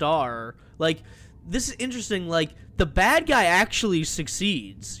up the star. Like, this is interesting. Like, the bad guy actually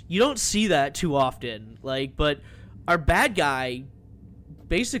succeeds. You don't see that too often. Like, but our bad guy,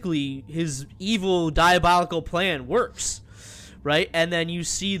 basically his evil diabolical plan works, right? And then you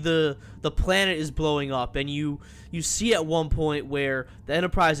see the planet is blowing up, and you see at one point where the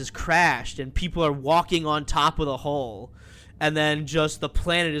Enterprise has crashed and people are walking on top of the hull, and then just the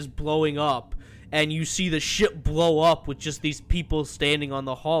planet is blowing up, and you see the ship blow up with just these people standing on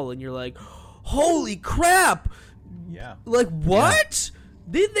the hull, and you're like, holy crap. Yeah. Like, what?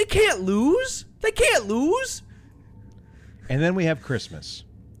 Yeah. They can't lose. They can't lose. And then we have Christmas.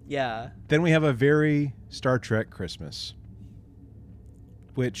 Yeah. Then we have a very Star Trek Christmas,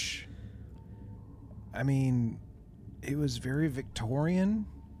 which, I mean, it was very Victorian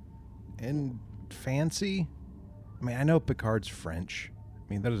and fancy. I mean, I know Picard's French.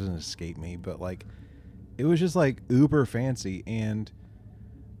 I mean, that doesn't escape me, but like, it was just like uber fancy. And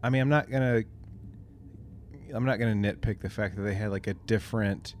I mean, I'm not gonna nitpick the fact that they had like a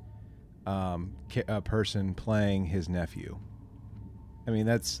different person playing his nephew. I mean,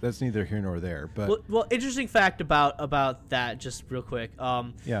 that's neither here nor there. But well, interesting fact about that, just real quick.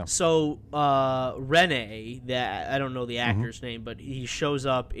 Yeah. So Rene, that I don't know the actor's name, but he shows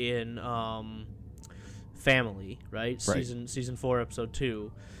up in Family, right? Season 4, episode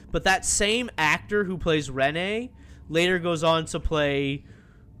 2. But that same actor who plays Rene later goes on to play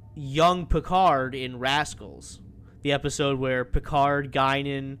young Picard in Rascals, the episode where Picard,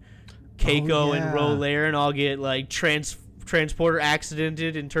 Guinan, Keiko, and Rolaren all get like transporter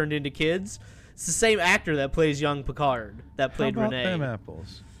accidented and turned into kids. It's the same actor that plays young Picard that played How about Rene. them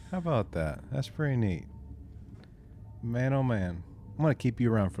apples? How about that? That's pretty neat. Man, oh man, I'm gonna keep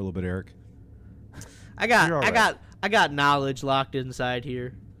you around for a little bit, Eric. I got knowledge locked inside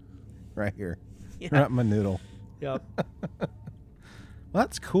here. Right here. Yeah. Right in my noodle. Yep. Well,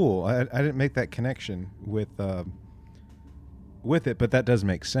 that's cool. I didn't make that connection with it, but that does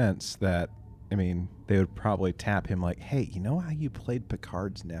make sense. That, I mean, they would probably tap him like, "Hey, you know how you played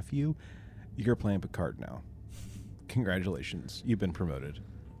Picard's nephew? You're playing Picard now. Congratulations, you've been promoted."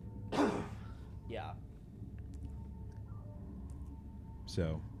 Yeah.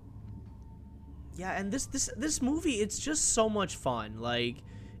 So. Yeah, and this movie, it's just so much fun. Like,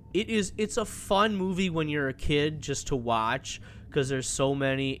 it's a fun movie when you're a kid just to watch, because there's so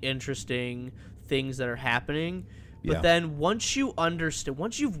many interesting things that are happening. But then once you understand,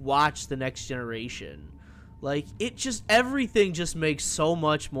 once you've watched The Next Generation, like, everything just makes so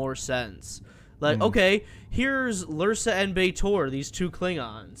much more sense. Like, okay, here's Lursa and B'Etor, these two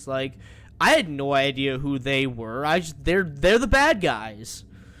Klingons. Like, I had no idea who they were. They're the bad guys.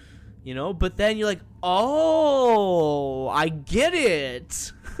 You know, but then you're like, oh, I get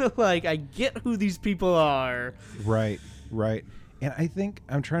it. Like, I get who these people are. Right. And I think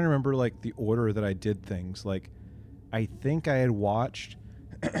I'm trying to remember like the order that I did things. Like, I think I had watched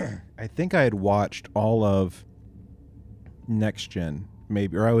all of Next Gen,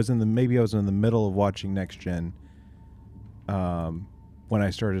 maybe, or I was in the middle of watching Next Gen when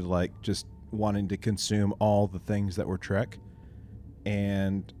I started like just wanting to consume all the things that were Trek.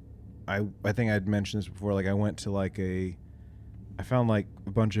 And I think I'd mentioned this before. Like, I went to I found like a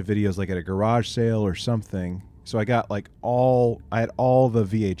bunch of videos like at a garage sale or something. So I got I had all the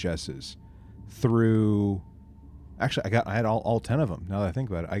VHSs through. Actually, I had all 10 of them. Now that I think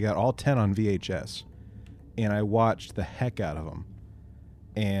about it, I got all 10 on VHS, and I watched the heck out of them.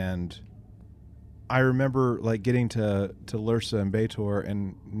 And I remember like getting to Lursa and B'Etor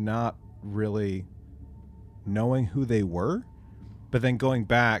and not really knowing who they were, but then going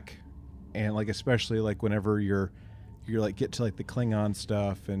back. And like, especially like whenever you're like get to like the Klingon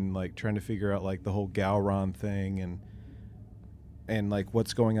stuff and like trying to figure out like the whole Gowron thing and like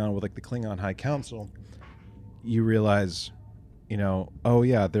what's going on with like the Klingon High Council, you realize, you know, oh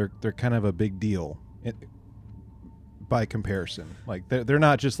yeah, they're kind of a big deal by comparison. Like they're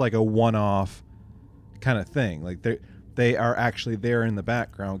not just like a one-off kind of thing. Like they are actually there in the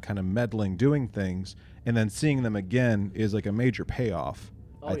background, kind of meddling, doing things, and then seeing them again is like a major payoff.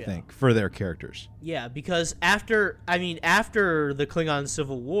 I think, for their characters. Yeah, because after the Klingon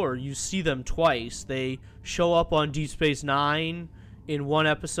Civil War, you see them twice. They show up on Deep Space Nine in one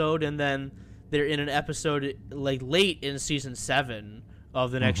episode, and then they're in an episode like late in season 7 of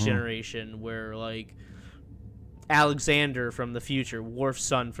The Next Generation, where like Alexander from the future, Worf's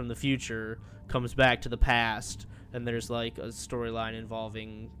son from the future, comes back to the past, and there's like a storyline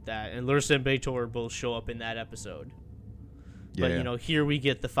involving that. And Lursa and B'Etor both show up in that episode. Yeah, but, you know, here we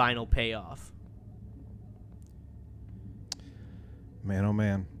get the final payoff. Man, oh,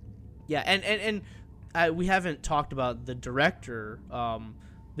 man. Yeah, and we haven't talked about the director.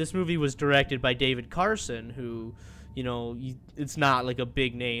 This movie was directed by David Carson, who, you know, it's not like a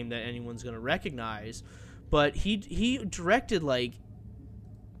big name that anyone's going to recognize. but he directed like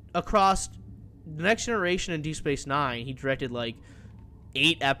across The Next Generation and Deep Space Nine. He directed like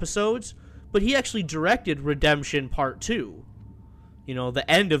 8 episodes, but he actually directed Redemption Part 2. You know, the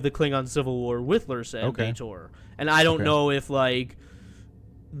end of the Klingon Civil War with Lursa and B'Etor. And I don't know if like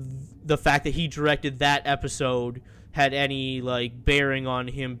the fact that he directed that episode had any like bearing on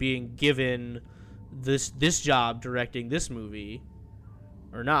him being given this job directing this movie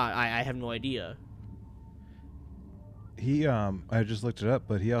or not. I have no idea. He I just looked it up,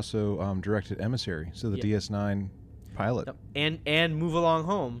 but he also directed Emissary, so the DS9 pilot. Yep. And Move Along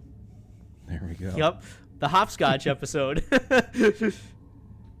Home. There we go. Yep. The hopscotch episode.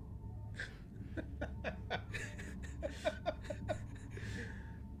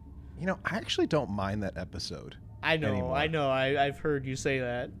 You know, I actually don't mind that episode. I know. Anymore. I know. I've heard you say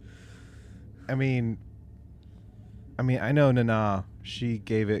that. I mean, I know Nana. She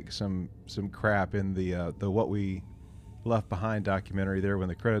gave it some crap in the What We Left Behind documentary there when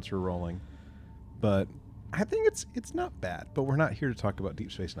the credits were rolling, but I think it's not bad. But we're not here to talk about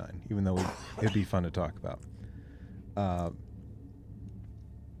Deep Space Nine, even though it'd be fun to talk about.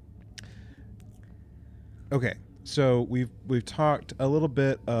 Okay, so we've talked a little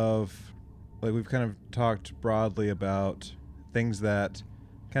bit of, like, we've kind of talked broadly about things that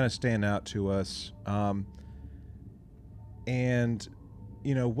kind of stand out to us, and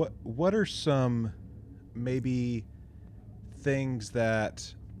you know, what are some maybe things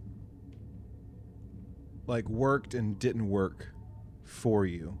that like worked and didn't work for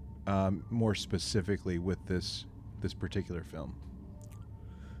you, more specifically with this particular film?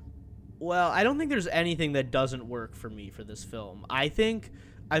 Well, I don't think there's anything that doesn't work for me for this film. I'll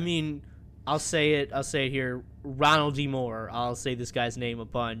say it here. Ronald D. Moore. I'll say this guy's name a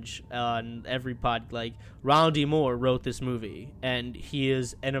bunch on every pod. Like, Ronald D. Moore wrote this movie, and he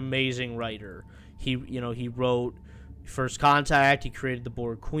is an amazing writer. He wrote First Contact. He created the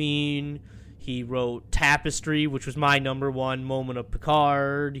Borg Queen. He wrote Tapestry, which was my #1 moment of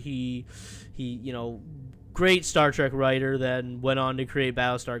Picard. He great Star Trek writer, then went on to create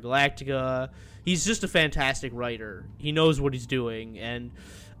Battlestar Galactica. He's just a fantastic writer. He knows what he's doing, and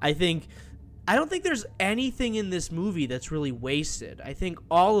I don't think there's anything in this movie that's really wasted. I think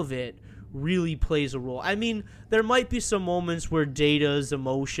all of it really plays a role. I mean, there might be some moments where Data's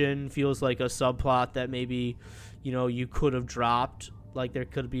emotion feels like a subplot that maybe, you could have dropped. Like, there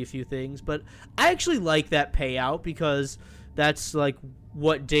could be a few things, but I actually like that payout because that's like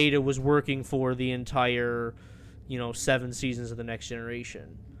what Data was working for the entire, 7 seasons of The Next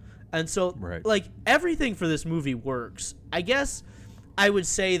Generation. And so, right, like, everything for this movie works. I guess I would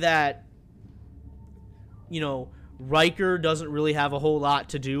say that, Riker doesn't really have a whole lot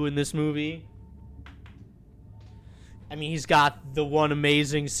to do in this movie. I mean, he's got the one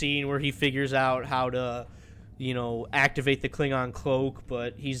amazing scene where he figures out how to, activate the Klingon cloak,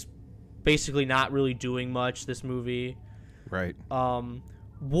 but he's basically not really doing much this movie. Right.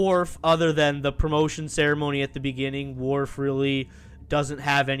 Worf, other than the promotion ceremony at the beginning, Worf really doesn't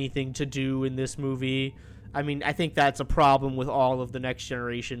have anything to do in this movie. I mean, I think that's a problem with all of the Next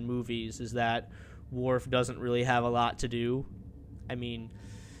Generation movies, is that Worf doesn't really have a lot to do. I mean,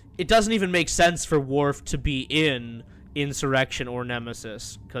 it doesn't even make sense for Worf to be in Insurrection or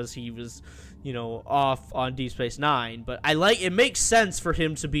Nemesis, because he was, off on Deep Space Nine. But it makes sense for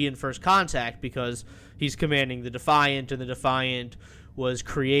him to be in First Contact because he's commanding the Defiant, and the Defiant was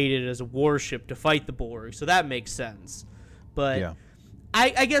created as a warship to fight the Borg, so that makes sense. But yeah.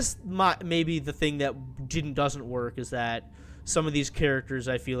 I guess maybe the thing that doesn't work is that some of these characters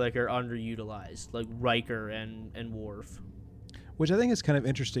I feel like are underutilized, like Riker and Worf. Which I think is kind of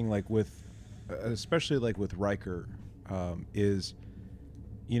interesting, like especially like with Riker, is,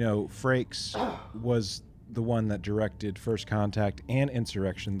 Frakes was the one that directed First Contact and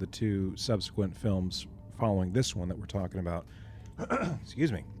Insurrection, the 2 subsequent films following this one that we're talking about.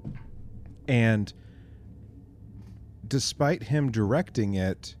 Excuse me. And despite him directing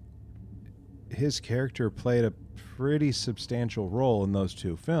it, his character played a pretty substantial role in those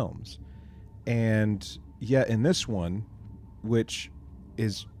 2 films. And yet in this one, which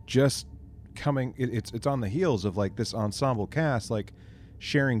is just coming, it's on the heels of like this ensemble cast, like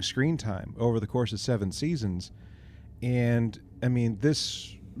sharing screen time over the course of 7 seasons. And I mean,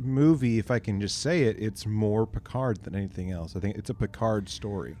 this movie, if I can just say it, it's more Picard than anything else. I think it's a Picard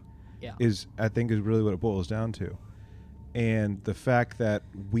story. Yeah. I think is really what it boils down to. And the fact that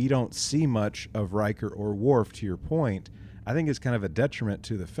we don't see much of Riker or Worf, to your point, I think is kind of a detriment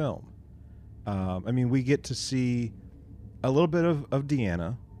to the film. I mean, we get to see a little bit of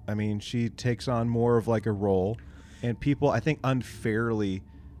Deanna. I mean, she takes on more of like a role, and people, I think, unfairly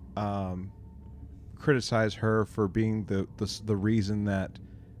criticize her for being the reason that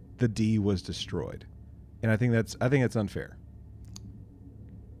the D was destroyed, and I think that's unfair.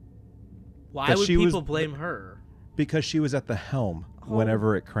 Why would people blame her? Because she was at the helm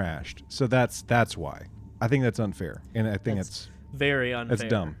whenever it crashed. So that's why. I think that's unfair, and I think it's very unfair. That's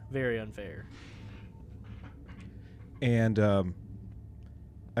dumb. Very unfair. And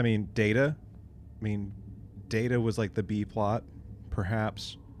I mean, Data was like the B plot,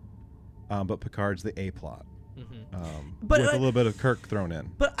 perhaps, but Picard's the A plot, with a little bit of Kirk thrown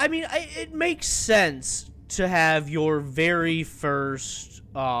in. But I mean, it makes sense to have your very first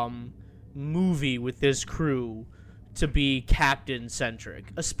movie with this crew to be captain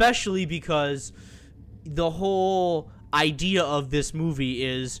centric, especially because the whole idea of this movie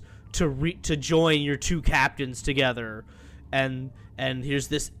is to join your two captains together, and here's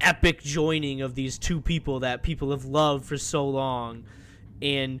this epic joining of these two people that people have loved for so long,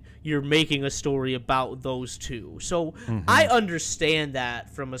 and you're making a story about those two. So I understand that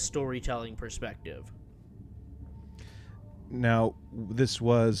from a storytelling perspective. Now, this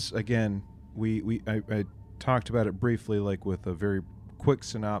was, again, I talked about it briefly, like with a very quick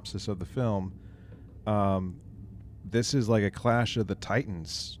synopsis of the film. This is like a Clash of the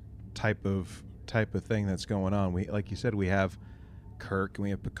Titans type of thing that's going on. We, like you said, we have Kirk and we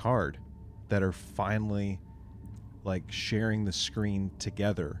have Picard that are finally like sharing the screen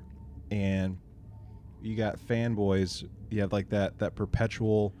together, and you got fanboys. You have like that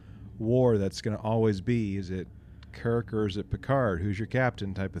perpetual war that's going to always be: is it Kirk or is it Picard? Who's your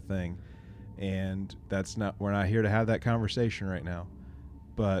captain? Type of thing. And we're not here to have that conversation right now.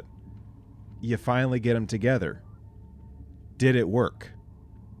 But you finally get them together. Did it work?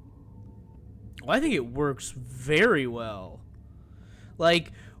 Well, I think it works very well.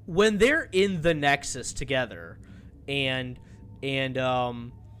 Like, when they're in the Nexus together, and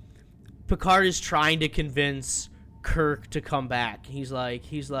Picard is trying to convince Kirk to come back. He's like,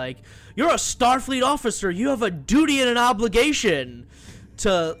 you're a Starfleet officer. You have a duty and an obligation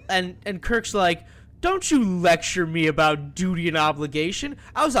to, and Kirk's like, don't you lecture me about duty and obligation.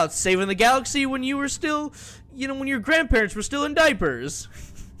 I was out saving the galaxy when you were still, when your grandparents were still in diapers.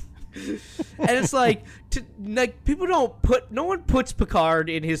 And it's like no one puts Picard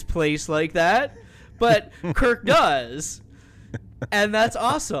in his place like that, but Kirk does. And that's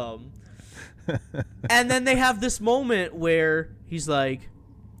awesome. And then they have this moment where he's like,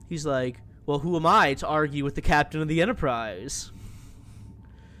 well, who am I to argue with the captain of the Enterprise?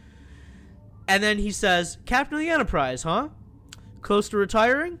 And then he says, Captain of the Enterprise, huh? Close to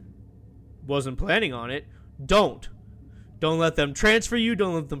retiring? Wasn't planning on it. Don't let them transfer you.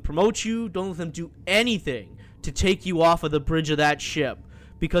 Don't let them promote you. Don't let them do anything to take you off of the bridge of that ship.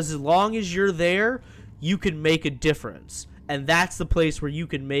 Because as long as you're there, you can make a difference. And that's the place where you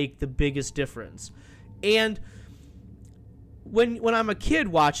can make the biggest difference. And when I'm a kid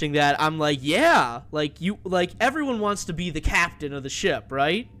watching that, I'm like, yeah, like everyone wants to be the captain of the ship,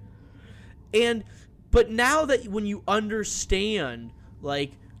 right? But now that when you understand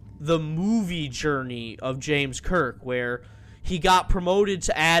like the movie journey of James Kirk, where he got promoted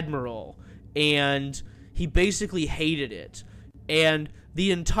to admiral and he basically hated it, and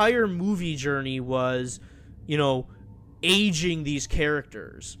the entire movie journey was, aging these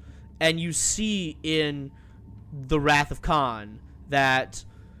characters, and you see in The Wrath of Khan that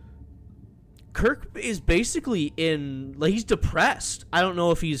Kirk is basically he's depressed. I don't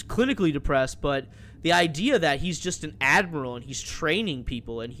know if he's clinically depressed, but the idea that he's just an admiral and he's training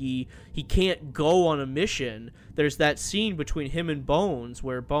people and he can't go on a mission. There's that scene between him and Bones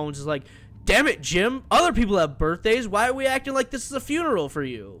where Bones is like, damn it, Jim, other people have birthdays. Why are we acting like this is a funeral for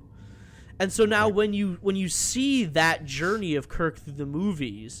you? And so now when you see that journey of Kirk through the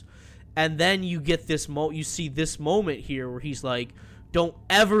movies, and then you get this you see this moment here where he's like, don't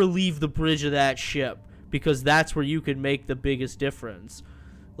ever leave the bridge of that ship, because that's where you can make the biggest difference.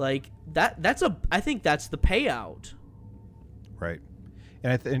 Like I think that's the payout. Right.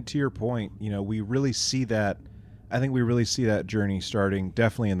 And to your point, we really see that. I think we really see that journey starting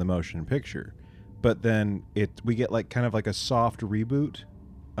definitely in the motion picture, but then we get like kind of like a soft reboot,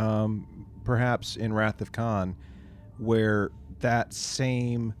 perhaps in Wrath of Khan, where that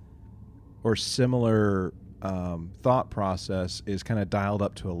same or similar thought process is kind of dialed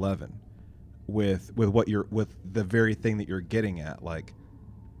up to 11 with the very thing that you're getting at. Like,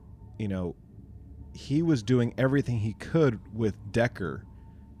 he was doing everything he could with Decker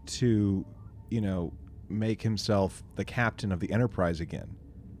to, make himself the captain of the Enterprise again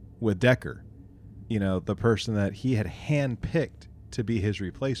with Decker, the person that he had handpicked to be his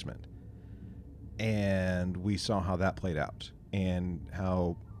replacement. And we saw how that played out, and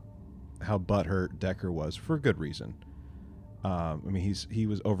how how butthurt Decker was for good reason. I mean, he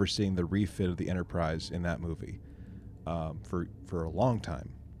was overseeing the refit of the Enterprise in that movie for a long time,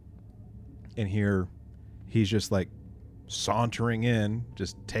 and here he's just like sauntering in,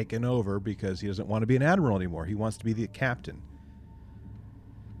 just taking over because he doesn't want to be an admiral anymore. He wants to be the captain.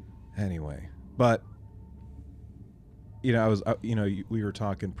 Anyway, but I was we were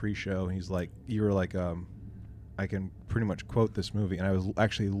talking pre-show, and you were like, I can pretty much quote this movie, and I was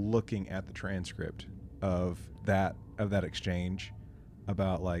actually looking at the transcript of that exchange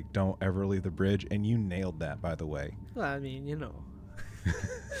about like don't ever leave the bridge, and you nailed that, by the way. Well, I mean,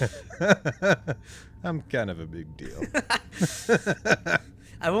 I'm kind of a big deal.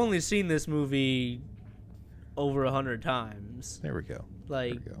 I've only seen this movie over 100 times. There we go.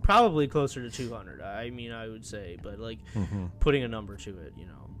 Probably closer to 200. I mean, I would say, but putting a number to it,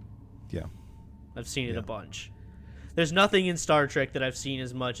 Yeah. I've seen it a bunch. There's nothing in Star Trek that I've seen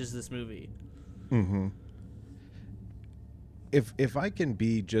as much as this movie. Mm-hmm. If I can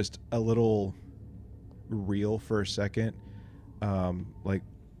be just a little real for a second,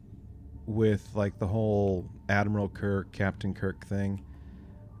 with the whole Admiral Kirk, Captain Kirk thing,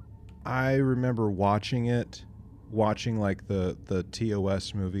 I remember watching the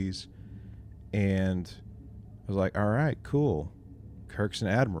TOS movies, and I was like, all right, cool, Kirk's an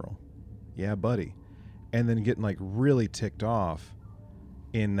admiral, yeah, buddy. And then getting really ticked off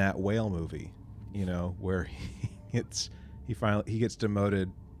in that whale movie, where he gets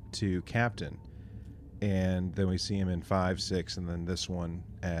demoted to captain, and then we see him in 5, 6, and then this one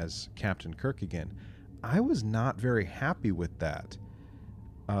as Captain Kirk again. I was not very happy with that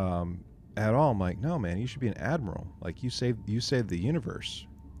at all. I'm like, no, man, you should be an admiral. Like, you saved the universe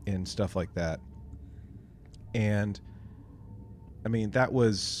and stuff like that. And I mean, that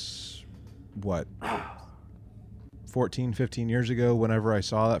was what, 14, 15 years ago whenever I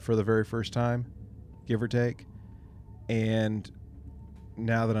saw that for the very first time, give or take. And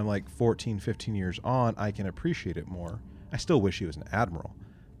now that I'm 14, 15 years on, I can appreciate it more. I still wish he was an admiral,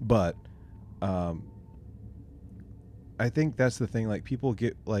 but I think that's the thing. People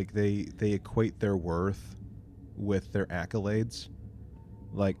get they equate their worth with their accolades.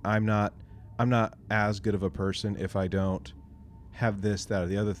 I'm not as good of a person if I don't have this, that, or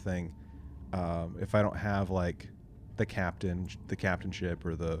the other thing. If I don't have the captainship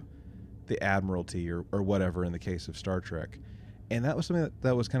or the admiralty or whatever in the case of Star Trek. And that was something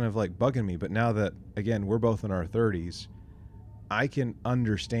that was kind of bugging me. But now that, again, we're both in our 30s, I can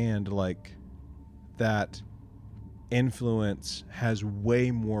understand that influence has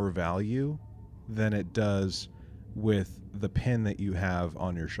way more value than it does with the pin that you have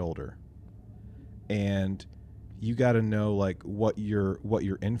on your shoulder. And you got to know what your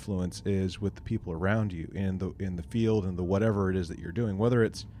influence is with the people around you in the field and the whatever it is that you're doing, whether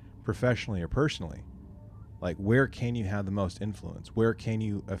it's professionally or personally. Where can you have the most influence? Where can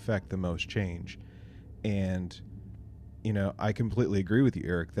you affect the most change? And I completely agree with you,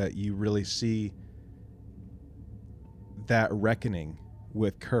 Eric, that you really see that reckoning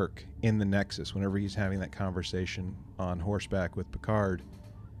with Kirk in the Nexus whenever he's having that conversation on horseback with Picard.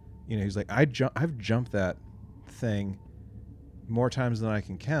 He's like, I've jumped that thing more times than I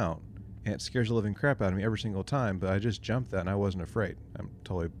can count, and it scares the living crap out of me every single time, but I just jumped that and I wasn't afraid. I'm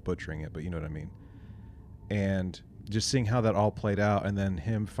totally butchering it, but you know what I mean. And just seeing how that all played out, and then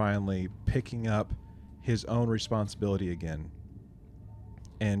him finally picking up his own responsibility again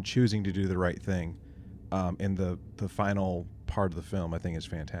and choosing to do the right thing in the final part of the film, I think is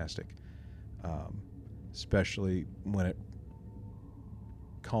fantastic. Especially when it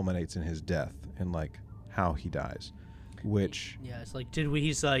culminates in his death and how he dies, which it's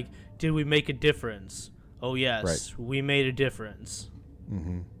did we make a difference? Oh yes, right. We made a difference.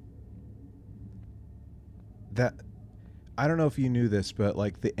 Mm-hmm. That, I don't know if you knew this, but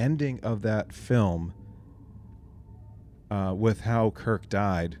the ending of that film with how Kirk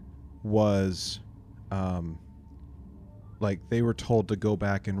died was they were told to go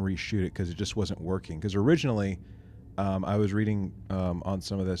back and reshoot it because it just wasn't working. Because originally I was reading on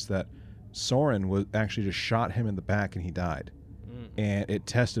some of this that Soren was actually just shot him in the back and he died. And it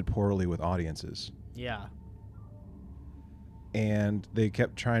tested poorly with audiences. Yeah. And they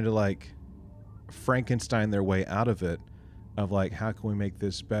kept trying to Frankenstein their way out of it, of how can we make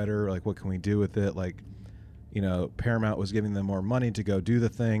this better, what can we do with it, Paramount was giving them more money to go do the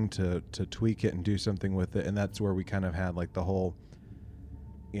thing, to tweak it and do something with it, and that's where we kind of had the whole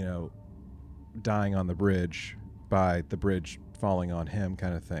dying on the bridge by the bridge falling on him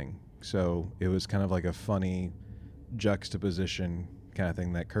kind of thing. So it was kind of a funny juxtaposition kind of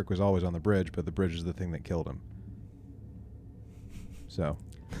thing, that Kirk was always on the bridge, but the bridge is the thing that killed him. So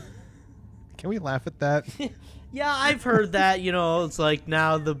Can we laugh at that? Yeah, I've heard that. It's like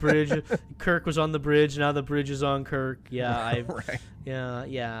now the bridge. Kirk was on the bridge. Now the bridge is on Kirk. Yeah, Right.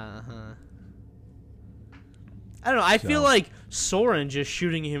 Yeah. I don't know. I feel like Soren just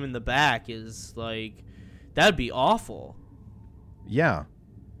shooting him in the back is like that'd be awful. Yeah,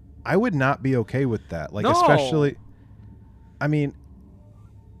 I would not be okay with that. Like, No. especially, I mean,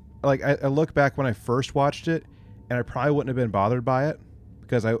 like I look back when I first watched it, and I probably wouldn't have been bothered by it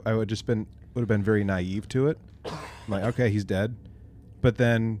because I would have been very naive to it. I'm like, okay, he's dead. But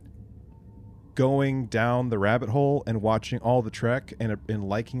then going down the rabbit hole and watching all the Trek and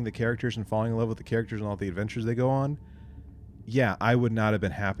liking the characters and falling in love with the characters and all the adventures they go on, yeah, I would not have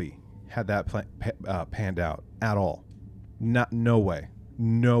been happy had that panned out at all. No way.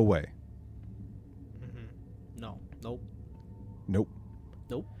 Mm-hmm. No. Nope.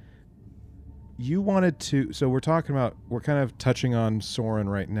 You wanted to, so we're kind of touching on Soren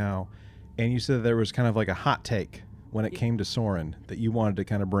right now, and you said there was kind of like a hot take when it came to Soren that you wanted to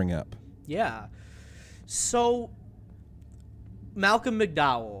kind of bring up. Yeah. So Malcolm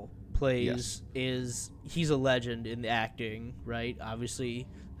McDowell he's a legend in the acting, right? Obviously,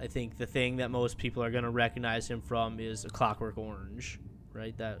 I think the thing that most people are going to recognize him from is A Clockwork Orange,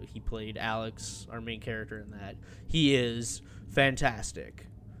 right? That he played Alex, our main character in that. He is fantastic,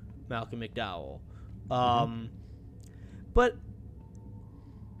 Malcolm McDowell. But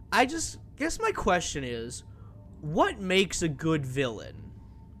I just guess my question is, what makes a good villain?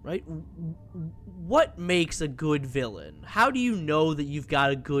 Right? What makes a good villain? How do you know that you've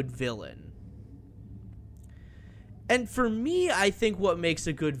got a good villain? And for me, I think what makes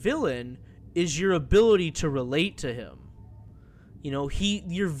a good villain is your ability to relate to him.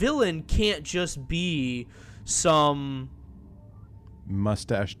 Your villain can't just be some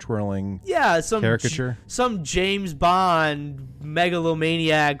mustache twirling some caricature. Some James Bond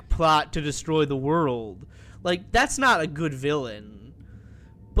megalomaniac plot to destroy the world. Like, that's not a good villain.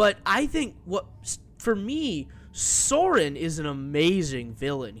 But I think for me, Soren is an amazing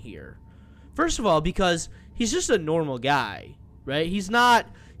villain here. First of all, because he's just a normal guy, right? He's not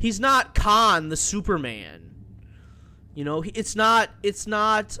Khan the Superman. It's not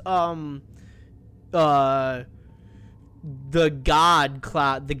the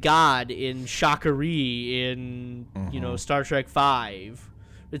god in Shakari in Star Trek V.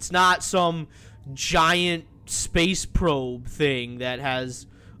 It's not some giant space probe thing that has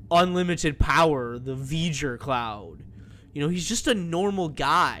unlimited power, the V'ger cloud. He's just a normal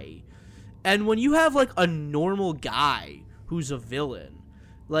guy. And when you have like a normal guy who's a villain,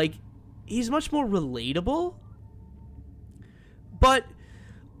 like, he's much more relatable. But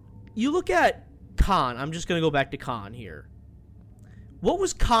you look at Khan. I'm just going to go back to Khan here. What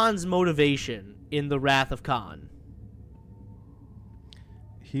was Khan's motivation in The Wrath of Khan?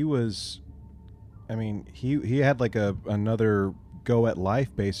 He had like another go at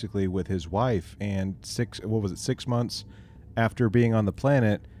life basically with his wife, and 6 months after being on the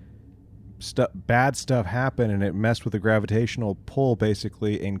planet, bad stuff happened and it messed with the gravitational pull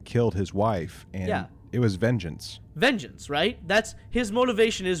basically and killed his wife, and it was vengeance, right? That's his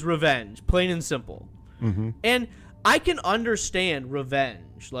motivation, is revenge, plain and simple. And I can understand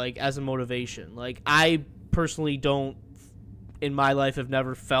revenge, like, as a motivation. Like, I personally don't, in my life, have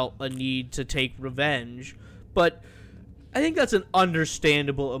never felt a need to take revenge, but I think that's an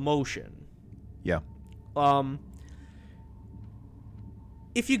understandable emotion. Yeah.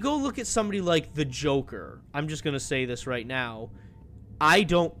 If you go look at somebody like the Joker, I'm just going to say this right now, I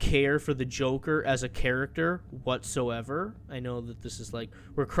don't care for the Joker as a character whatsoever. I know that this is like,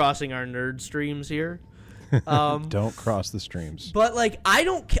 we're crossing our nerd streams here. Don't cross the streams. But like, I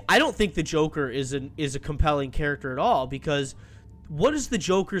don't think the Joker is a compelling character at all, because what is the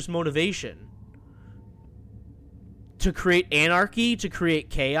Joker's motivation? To create anarchy, to create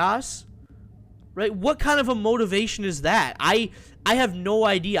chaos, right? What kind of a motivation is that? I have no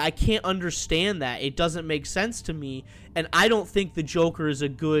idea. I can't understand that. It doesn't make sense to me, and I don't think the Joker is a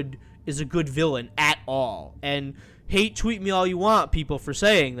good villain at all. And tweet me all you want, people, for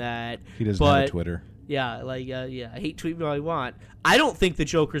saying that. He doesn't have a Twitter. Yeah, tweet me all you want. I don't think the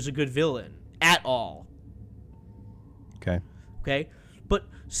Joker's a good villain at all. Okay? But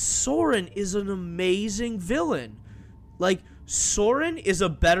Soren is an amazing villain. Like, Soren is a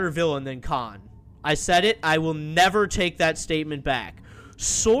better villain than Khan. I said it. I will never take that statement back.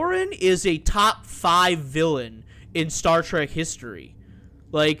 Soren is a top 5 villain in Star Trek history.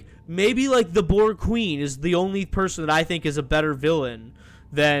 Like, maybe like the Borg Queen is the only person that I think is a better villain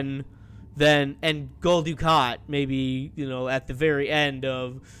than and Gul Dukat, maybe, at the very end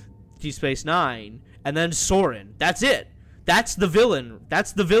of Deep Space Nine, and then Soren. That's it. That's the villain.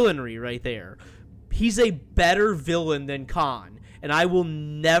 That's the villainry right there. He's a better villain than Khan, and I will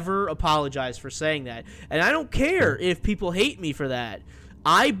never apologize for saying that. And I don't care if people hate me for that.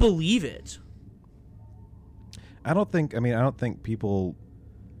 I believe it. I don't think people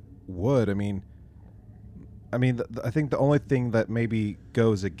would. I think the only thing that maybe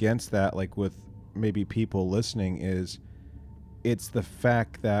goes against that, like with maybe people listening, is it's the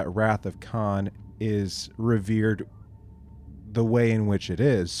fact that Wrath of Khan is revered the way in which it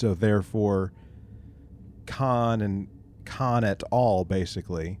is. So therefore, Khan and Khan et al.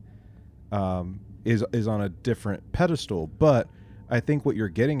 Basically is on a different pedestal. But I think what you're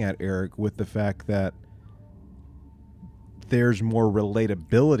getting at, Eric, with the fact that there's more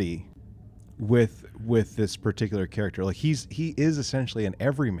relatability with this particular character. Like he is essentially an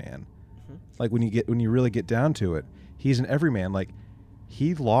everyman. Mm-hmm. Like when you really get down to it, he's an everyman. Like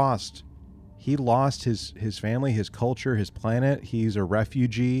he lost his family, his culture, his planet. He's a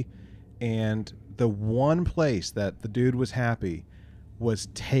refugee, and the one place that the dude was happy was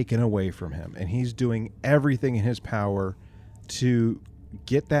taken away from him, and he's doing everything in his power to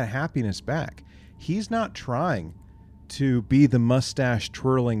get that happiness back. He's not trying to be the mustache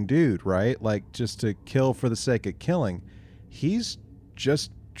twirling dude, right? Like just to kill for the sake of killing. He's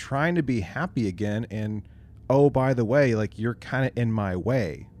just trying to be happy again. And oh, by the way, like you're kind of in my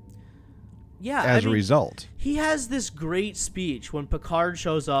way. Yeah. As a result, he has this great speech when Picard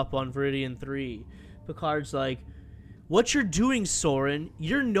shows up on Viridian 3. Picard's like, "What you're doing, Soren,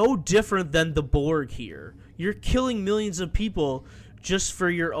 you're no different than the Borg here. You're killing millions of people just for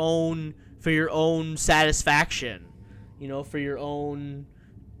your own satisfaction. You know, for your own,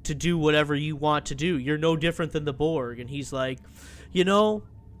 to do whatever you want to do. You're no different than the Borg." And he's like, "You know,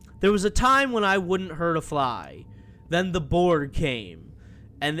 there was a time when I wouldn't hurt a fly. Then the Borg came.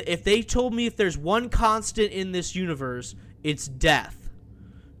 And if they told me if there's one constant in this universe, it's death.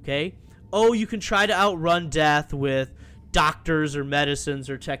 Okay? Oh, you can try to outrun death with doctors or medicines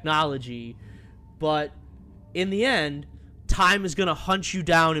or technology, but in the end, time is going to hunt you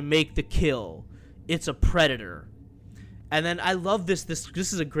down and make the kill. It's a predator." And then I love this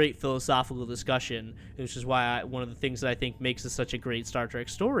is a great philosophical discussion, which is why one of the things that I think makes this such a great Star Trek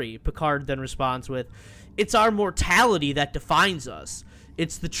story. Picard then responds with, "It's our mortality that defines us.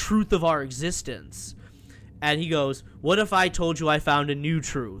 It's the truth of our existence." And he goes, "What if I told you I found a new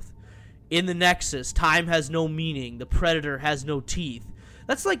truth? In the Nexus, time has no meaning. The Predator has no teeth."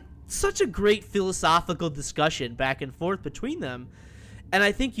 That's like such a great philosophical discussion back and forth between them. And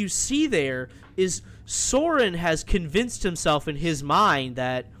I think you see there is Soren has convinced himself in his mind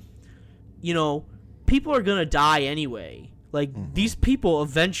that, you know, people are going to die anyway. Like, these people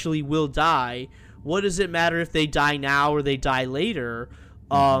eventually will die. What does it matter if they die now or they die later?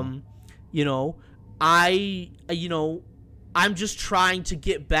 You know, I'm just trying to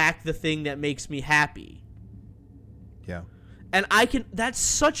get back the thing that makes me happy. Yeah. And that's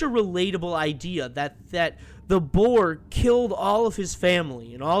such a relatable idea that the Borg killed all of his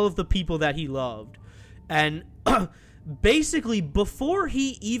family and all of the people that he loved. And basically before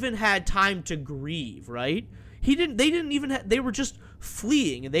he even had time to grieve, right? They were just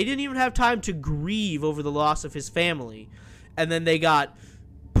fleeing, and they didn't even have time to grieve over the loss of his family. And then they got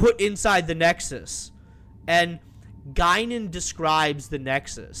put inside the Nexus. And Guinan describes the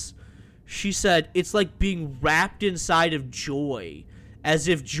Nexus. She said, "It's like being wrapped inside of joy, as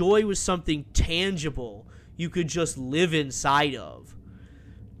if joy was something tangible you could just live inside of."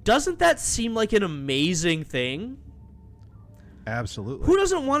 Doesn't that seem like an amazing thing? Absolutely. Who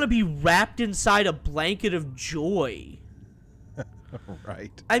doesn't want to be wrapped inside a blanket of joy?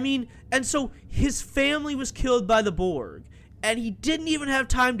 Right. I mean, and so his family was killed by the Borg, and he didn't even have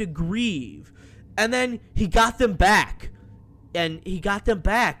time to grieve. And then he got them back. And he got them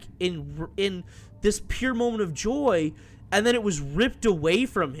back in this pure moment of joy, and then it was ripped away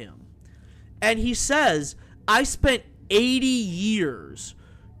from him. And he says, "I spent 80 years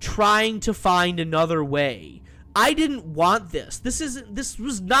trying to find another way. I didn't want this. This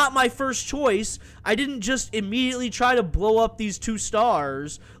was not my first choice. I didn't just immediately try to blow up these two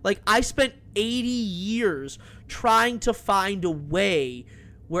stars. Like, I spent 80 years trying to find a way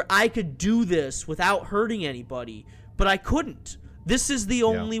where I could do this without hurting anybody. But I couldn't. This is the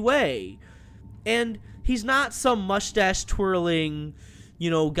only way." And he's not some mustache twirling,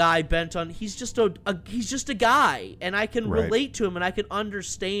 guy bent on. He's just a guy, and I can relate to him, and I can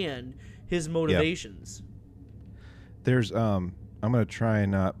understand his motivations. There's I'm gonna try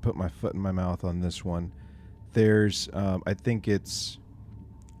and not put my foot in my mouth on this one. There's I think it's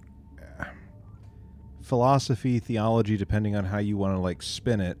philosophy, theology, depending on how you want to like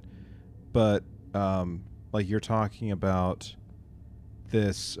spin it, but like you're talking about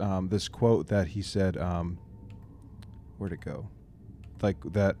this this quote that he said, where'd it go? Like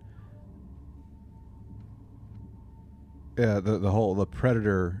that, the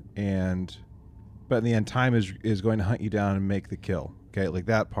predator, but in the end, time is going to hunt you down and make the kill. Okay, like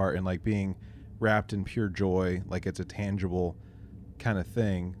that part, and like being wrapped in pure joy, like it's a tangible kind of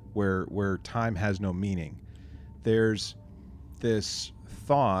thing where time has no meaning. There's this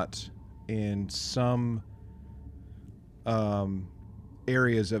thought in some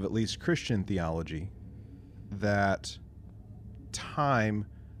areas of at least Christian theology that time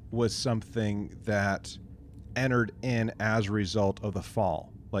was something that entered in as a result of the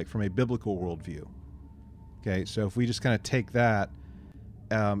fall, like from a biblical worldview. Okay, so if we just kind of take that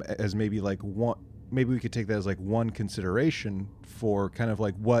as maybe like one, maybe we could take that as like one consideration for kind of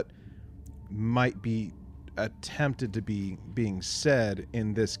like what might be attempted to be being said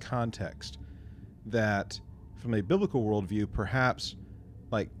in this context, that from a biblical worldview, perhaps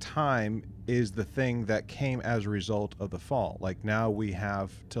like time is the thing that came as a result of the fall. Like now we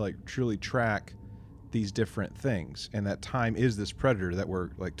have to like truly track these different things, and that time is this predator that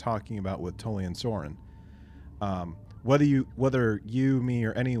we're like talking about with Tully and Soren. Whether you, me,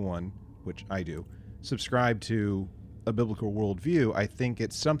 or anyone, which I do, subscribe to a biblical worldview, I think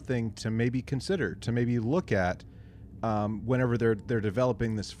it's something to maybe consider, to maybe look at whenever they're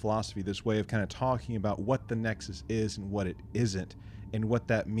developing this philosophy, this way of kind of talking about what the Nexus is and what it isn't, and what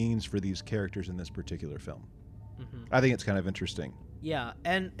that means for these characters in this particular film. Mm-hmm. I think it's kind of interesting. Yeah,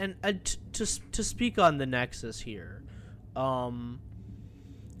 and to speak on the Nexus here, you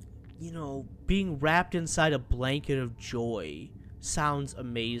know, being wrapped inside a blanket of joy sounds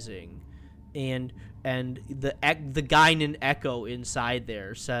amazing, and the Guinan echo inside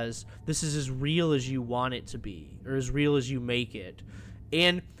there says this is as real as you want it to be, or as real as you make it.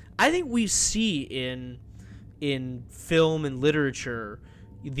 And I think we see in film and literature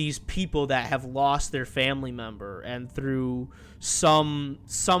these people that have lost their family member, and through some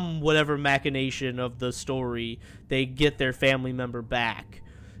whatever machination of the story, they get their family member back.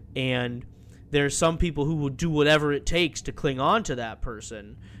 And there's some people who will do whatever it takes to cling on to that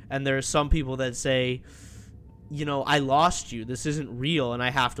person, and there's some people that say, you know, I lost you, this isn't real, and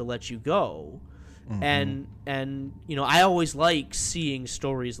I have to let you go. Mm-hmm. And you know, I always like seeing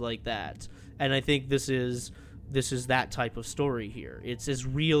stories like that, and I think this is that type of story here. It's as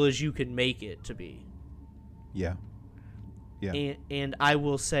real as you can make it to be. Yeah. And I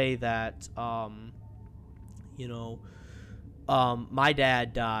will say that, you know, my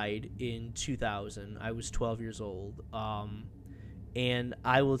dad died in 2000. I was 12 years old. And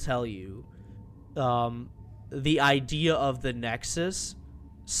I will tell you, the idea of the Nexus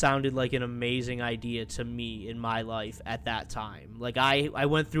sounded like an amazing idea to me in my life at that time. Like I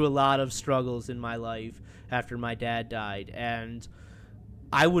went through a lot of struggles in my life after my dad died, and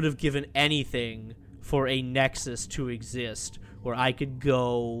I would have given anything for a Nexus to exist where I could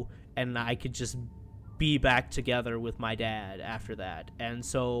go and I could just be back together with my dad after that. And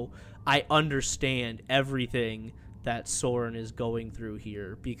so I understand everything that Soren is going through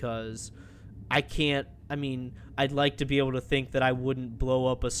here, because I'd like to be able to think that I wouldn't blow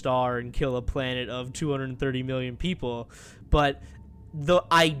up a star and kill a planet of 230 million people, but the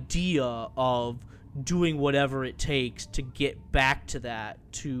idea of doing whatever it takes to get back to that,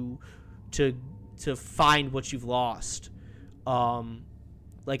 to find what you've lost,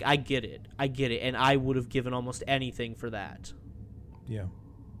 like I get it, and I would have given almost anything for that. Yeah.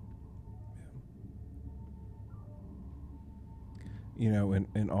 You know,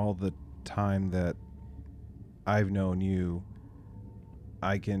 in all the time that I've known you,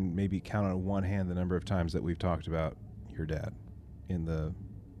 I can maybe count on one hand the number of times that we've talked about your dad in the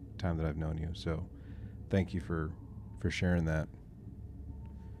time that I've known you. So thank you for sharing that.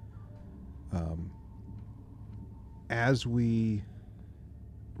 As we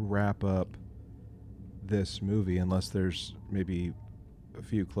wrap up this movie, unless there's maybe a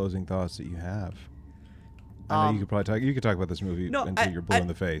few closing thoughts that you have. I know you could probably talk. You could talk about this movie until you're blue in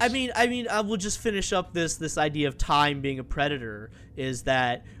the face. I mean, I will just finish up this idea of time being a predator. Is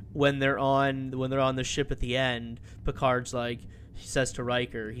that when they're on the ship at the end, Picard's like, he says to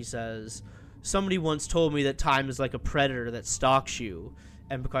Riker, he says, somebody once told me that time is like a predator that stalks you,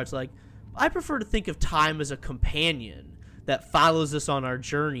 and Picard's like, I prefer to think of time as a companion that follows us on our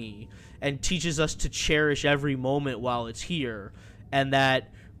journey and teaches us to cherish every moment while it's here, and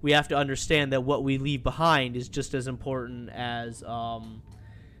that we have to understand that what we leave behind is just as important as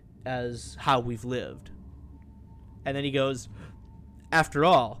how we've lived. And then he goes, after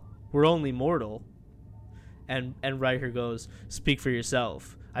all, we're only mortal. And Riker goes, speak for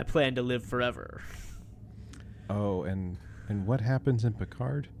yourself. I plan to live forever. Oh, and what happens in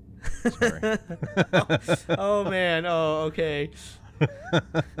Picard? Sorry. Oh man. Oh, okay.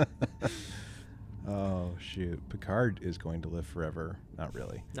 Oh shoot, Picard is going to live forever. Not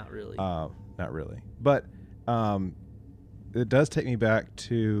really. Not really. Not really. But it does take me back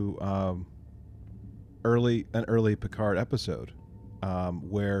to an early Picard episode,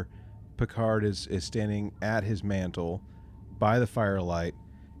 where Picard is standing at his mantle by the firelight,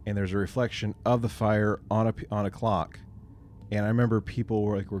 and there's a reflection of the fire on a clock. And I remember people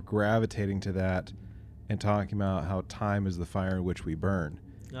were gravitating to that and talking about how time is the fire in which we burn.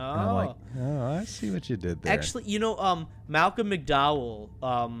 Oh. And I'm like, oh, I see what you did there. Actually, Malcolm McDowell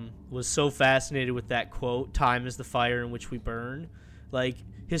was so fascinated with that quote, "Time is the fire in which we burn." Like,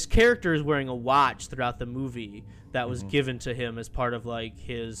 his character is wearing a watch throughout the movie that was given to him as part of, like,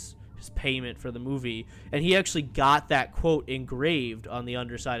 his payment for the movie. And he actually got that quote engraved on the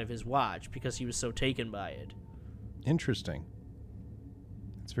underside of his watch because he was so taken by it. Interesting.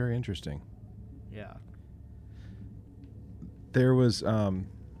 It's very interesting. Yeah. There was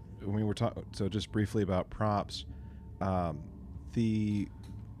when we were talking, so just briefly about props, the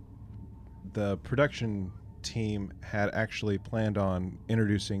production team had actually planned on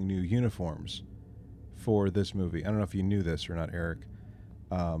introducing new uniforms for this movie. I don't know if you knew this or not, Eric,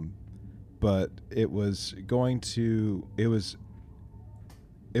 but it was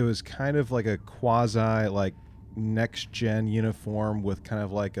kind of like a quasi like next gen uniform with kind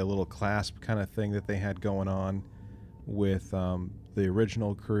of like a little clasp kind of thing that they had going on with the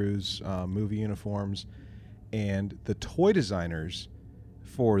original crew's movie uniforms. And the toy designers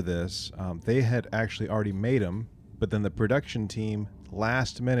for this, they had actually already made them, but then the production team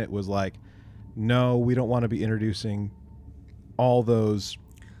last minute was like, no, we don't want to be introducing all those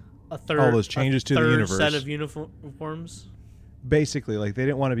changes to the universe. Set of uniforms. Basically, like, they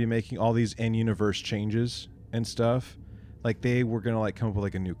didn't want to be making all these in-universe changes and stuff. Like, they were gonna like come up with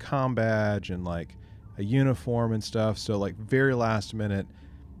like a new comm badge and like a uniform and stuff. So like very last minute,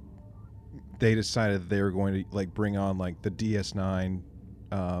 they decided that they were going to like bring on like the DS9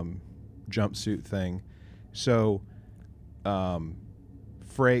 jumpsuit thing. So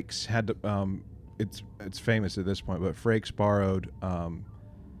Frakes had to, it's famous at this point, but Frakes borrowed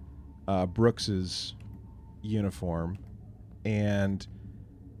Brooks's uniform, and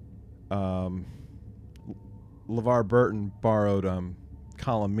LeVar Burton borrowed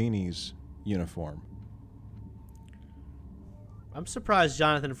Colm Meaney's uniform. I'm surprised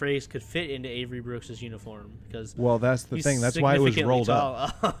Jonathan Frakes could fit into Avery Brooks's uniform because that's the thing. That's why it was rolled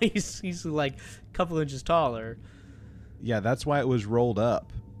up. he's like a couple inches taller. Yeah, that's why it was rolled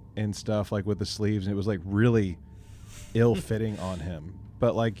up and stuff, like with the sleeves, and it was like really ill-fitting on him.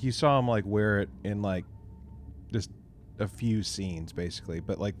 But like you saw him like wear it in like just a few scenes basically.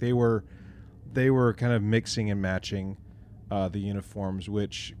 But like they were kind of mixing and matching the uniforms,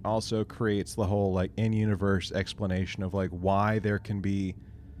 which also creates the whole like in-universe explanation of like why there can be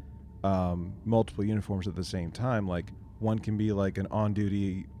multiple uniforms at the same time. Like one can be like an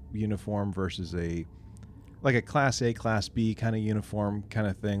on-duty uniform versus a Class A, Class B kind of uniform kind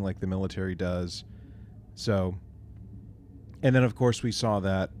of thing, like the military does. So, and then of course we saw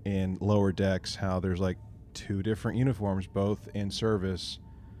that in Lower Decks, how there's like two different uniforms, both in service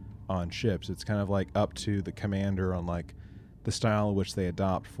on ships. It's kind of like up to the commander on like the style in which they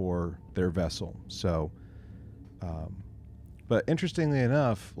adopt for their vessel. So, but interestingly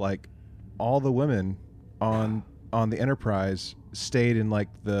enough, like all the women on the Enterprise stayed in like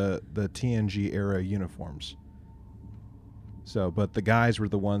the TNG era uniforms. So, but the guys were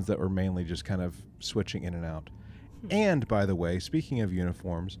the ones that were mainly just kind of switching in and out. And by the way, speaking of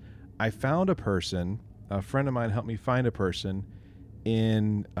uniforms, I found a friend of mine helped me find a person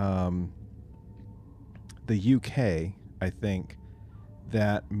in the UK, I think,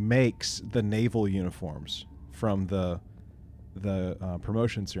 that makes the naval uniforms from the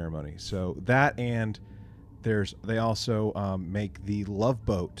promotion ceremony. So that, and they also make the Love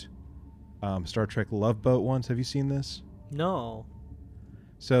Boat, Star Trek Love Boat ones. Have you seen this? No.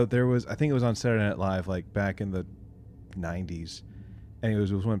 So there was, I think it was on Saturday Night Live, like back in the 90s, and it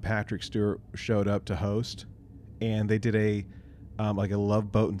was when Patrick Stewart showed up to host, and they did a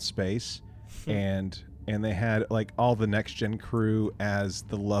Love Boat in space, and they had like all the Next Gen crew as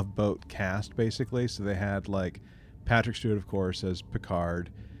the Love Boat cast, basically. So they had like Patrick Stewart, of course, as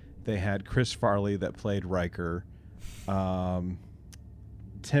Picard. They had Chris Farley that played Riker. Tim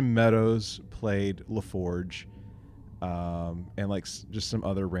Meadows played LaForge. And like just some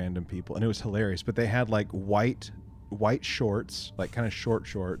other random people, and it was hilarious. But they had like white shorts, like kind of short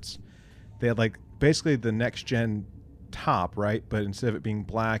shorts. They had like basically the Next Gen top, right? But instead of it being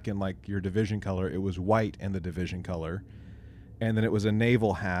black and like your division color, it was white and the division color. And then it was a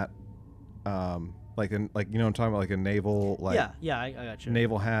naval hat, like you know what I'm talking about, like a naval yeah, I got you.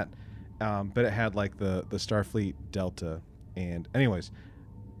 naval hat, but it had like the Starfleet Delta. And anyways,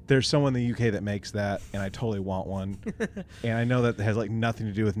 there's someone in the UK that makes that, and I totally want one. And I know that it has like nothing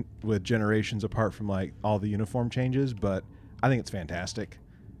to do with Generations apart from like all the uniform changes, but I think it's fantastic,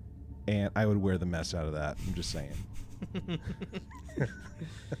 and I would wear the mess out of that. I'm just saying.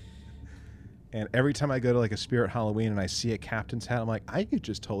 And every time I go to like a Spirit Halloween and I see a captain's hat, I'm like, I could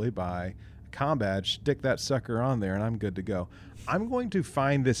just totally buy a comm badge, stick that sucker on there, and I'm good to go. I'm going to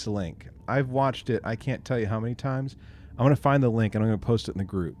find this link. I've watched it. I can't tell you how many times. I'm going to find the link and I'm going to post it in the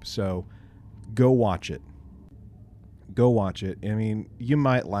group. So go watch it. Go watch it. I mean, you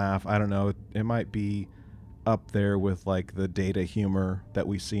might laugh. I don't know. It might be up there with like the Data humor that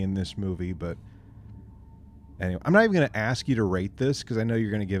we see in this movie, but anyway, I'm not even going to ask you to rate this because I know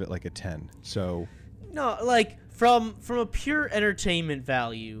you're going to give it like a 10. So No, like from a pure entertainment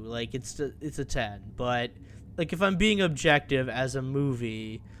value, like it's a 10. But like if I'm being objective as a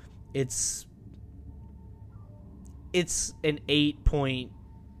movie, it's an 8.2,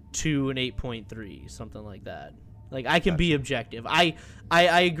 an 8.3, something like that. Like I can be objective. I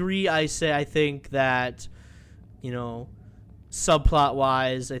agree. I think that, you know, subplot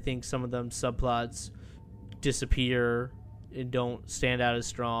wise, I think some of them subplots disappear and don't stand out as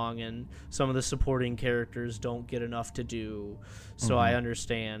strong, and some of the supporting characters don't get enough to do. So I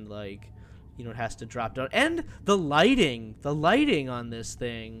understand, like, you know, it has to drop down. And the lighting on this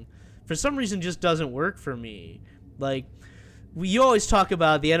thing for some reason just doesn't work for me. Like, you always talk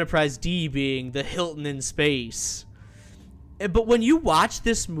about the Enterprise D being the Hilton in space, but when you watch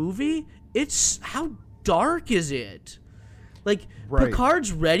this movie, it's how dark is it? Like, right.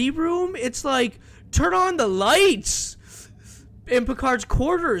 Picard's ready room, it's like, turn on the lights. In Picard's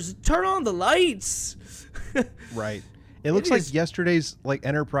quarters, turn on the lights. Right. It looks like yesterday's like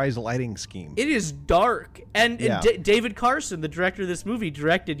Enterprise lighting scheme. It is dark, and Yeah. David Carson, the director of this movie,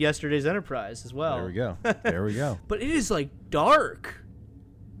 directed yesterday's Enterprise as well. There we go. There we go. But it is like dark.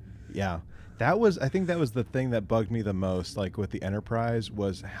 Yeah. I think that was the thing that bugged me the most, like with the Enterprise,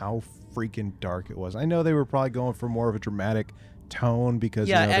 was how freaking dark it was. I know they were probably going for more of a dramatic tone because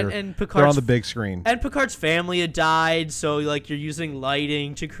you know, and they're on the big screen. And Picard's family had died, so like you're using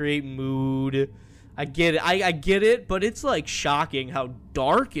lighting to create mood. I get it. I get it, but it's like shocking how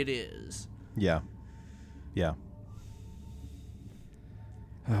dark it is. Yeah. Yeah.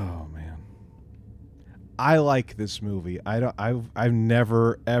 Oh man. I like this movie. I've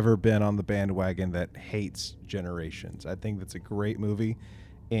never ever been on the bandwagon that hates Generations. I think that's a great movie,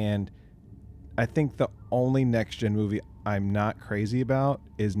 and I think the only next gen movie I'm not crazy about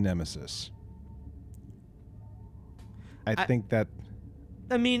is Nemesis. I think that.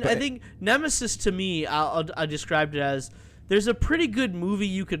 I mean, I think Nemesis, to me, I described it as there's a pretty good movie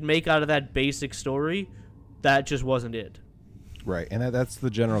you could make out of that basic story. That just wasn't it. Right, and that's the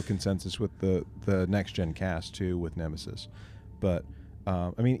general consensus with the next gen cast too, with Nemesis. But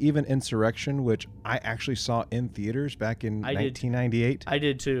I mean, even Insurrection, which I actually saw in theaters back in 1998. I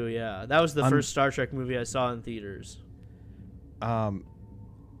did too. Yeah, that was the first Star Trek movie I saw in theaters. The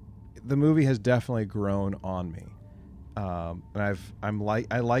movie has definitely grown on me, and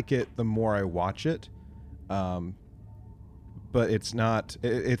I like it the more I watch it. But it's not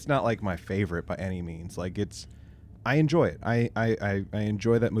like my favorite by any means. Like I enjoy it. I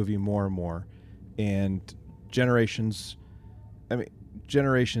enjoy that movie more and more. And Generations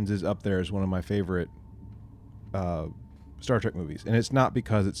is up there as one of my favorite Star Trek movies. And it's not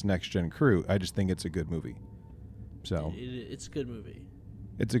because it's Next Gen crew. I just think it's a good movie. So it's a good movie.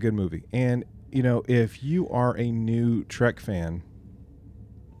 It's a good movie. And, you know, if you are a new Trek fan,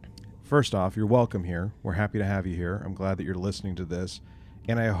 first off, you're welcome here. We're happy to have you here. I'm glad that you're listening to this.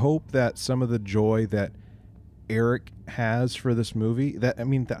 And I hope that some of the joy that Eric has for this movie, that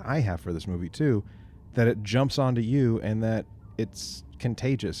I have for this movie too, that it jumps onto you and that it's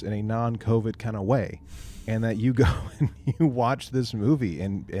contagious in a non-COVID kind of way, and that you go and you watch this movie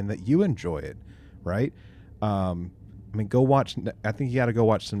and that you enjoy it, right? Go watch. I think you got to go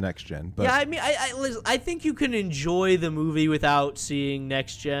watch some Next Gen. But yeah, I mean, I think you can enjoy the movie without seeing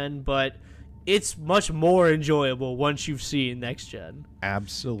Next Gen, but it's much more enjoyable once you've seen Next Gen.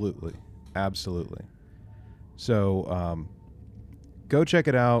 Absolutely. So, go check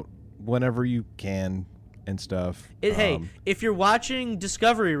it out whenever you can and stuff. Hey, if you're watching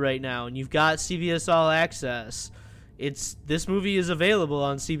Discovery right now and you've got CBS All Access, this movie is available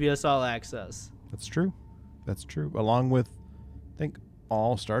on CBS All Access. That's true. Along with, I think,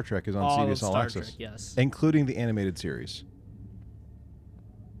 all Star Trek is on All CBS of All Star Access, Trek, yes. including the animated series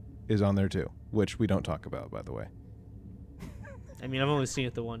is on there too, which we don't talk about, by the way. I mean, I've only seen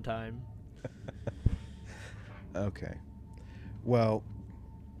it the one time. Okay. Well,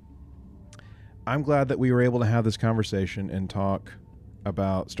 I'm glad that we were able to have this conversation and talk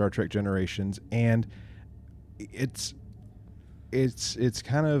about Star Trek Generations, and it's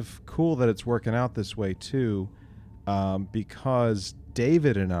kind of cool that it's working out this way too, because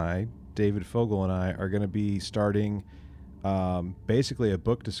David Fogel and I are going to be starting basically a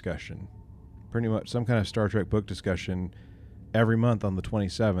book discussion, pretty much some kind of Star Trek book discussion every month on the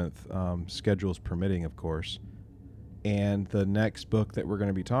 27th, schedules permitting, of course. And the next book that we're going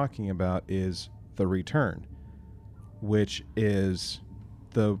to be talking about is The Return, which is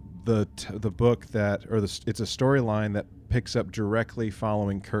the book that, it's a storyline that picks up directly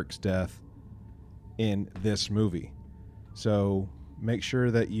following Kirk's death in this movie. So make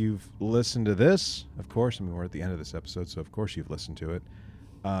sure that you've listened to this. Of course, I mean, we're at the end of this episode, so of course you've listened to it.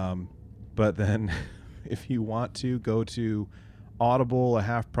 But then if you want to, go to Audible, a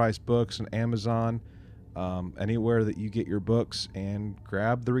Half Price Books, and Amazon, anywhere that you get your books, and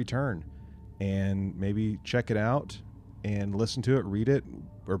grab The Return and maybe check it out and listen to it, read it,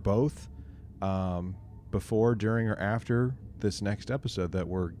 or both, before, during, or after this next episode that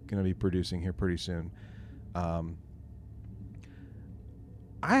we're going to be producing here pretty soon. I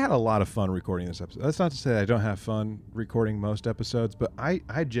had a lot of fun recording this episode. That's not to say I don't have fun recording most episodes, but I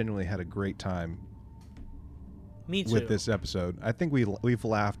genuinely had a great time. Me too. With this episode. I think we've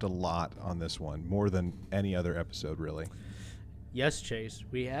laughed a lot on this one, more than any other episode, really. Yes, Chase,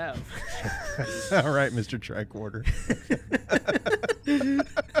 we have. All right, Mr. Tricorder.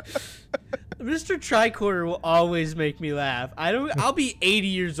 Mr. Tricorder will always make me laugh. I'll be 80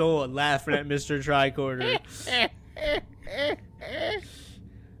 years old laughing at Mr. Tricorder.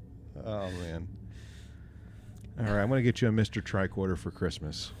 Oh, man. All right, I'm going to get you a Mr. Tricorder for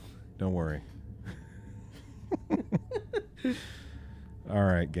Christmas. Don't worry. All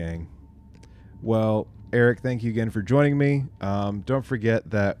right, gang. Well, Eric, thank you again for joining me. Don't forget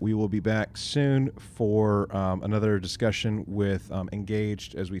that we will be back soon for another discussion with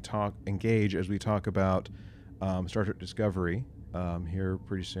Engage as we talk about Star Trek Discovery here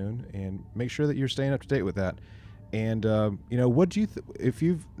pretty soon, and make sure that you're staying up to date with that. And what do you if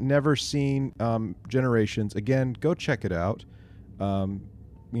you've never seen Generations, again, go check it out. You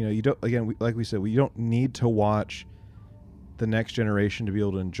don't, again, like we said, we don't need to watch The Next Generation to be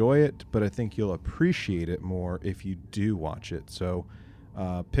able to enjoy it, but I think you'll appreciate it more if you do watch it. So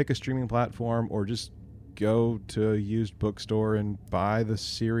pick a streaming platform, or just go to a used bookstore and buy the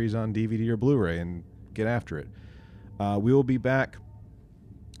series on DVD or Blu-ray and get after it. We will be back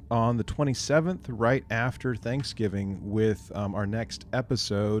on the 27th, right after Thanksgiving, with our next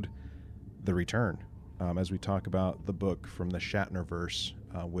episode, The Return, as we talk about the book from the Shatnerverse,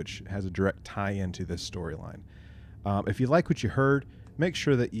 which has a direct tie-in to this storyline. If you like what you heard, make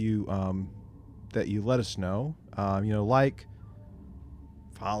sure that you let us know. Like,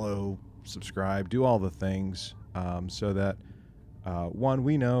 follow, subscribe, do all the things, so that one,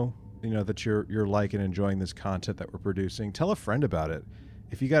 we know that you're liking and enjoying this content that we're producing. Tell a friend about it.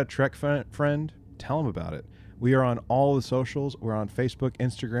 If you got a Trek friend, tell them about it. We are on all the socials. We're on Facebook,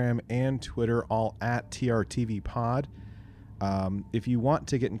 Instagram, and Twitter, all at TRTVPod. If you want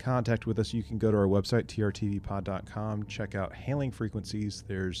to get in contact with us, you can go to our website, trtvpod.com, check out hailing frequencies.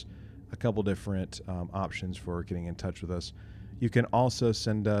 There's a couple different options for getting in touch with us. You can also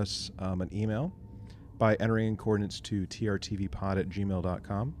send us an email by entering in coordinates to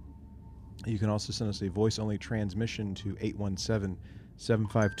trtvpod@gmail.com. You can also send us a voice-only transmission to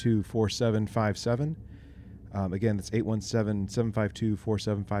 817-752-4757. Again, that's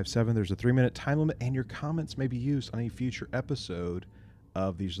 817-752-4757. There's a 3-minute time limit, and your comments may be used on a future episode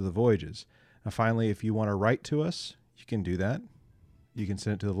of These Are the Voyages. Now, finally, if you want to write to us, you can do that. You can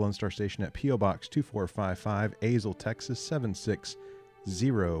send it to the Lone Star Station at P.O. Box 2455, Azle, Texas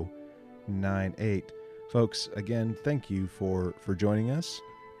 76098. Folks, again, thank you for joining us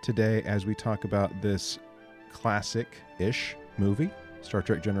today as we talk about this classic-ish movie, Star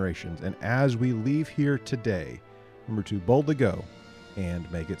Trek Generations. And as we leave here today, remember to boldly go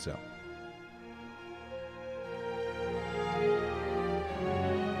and make it so.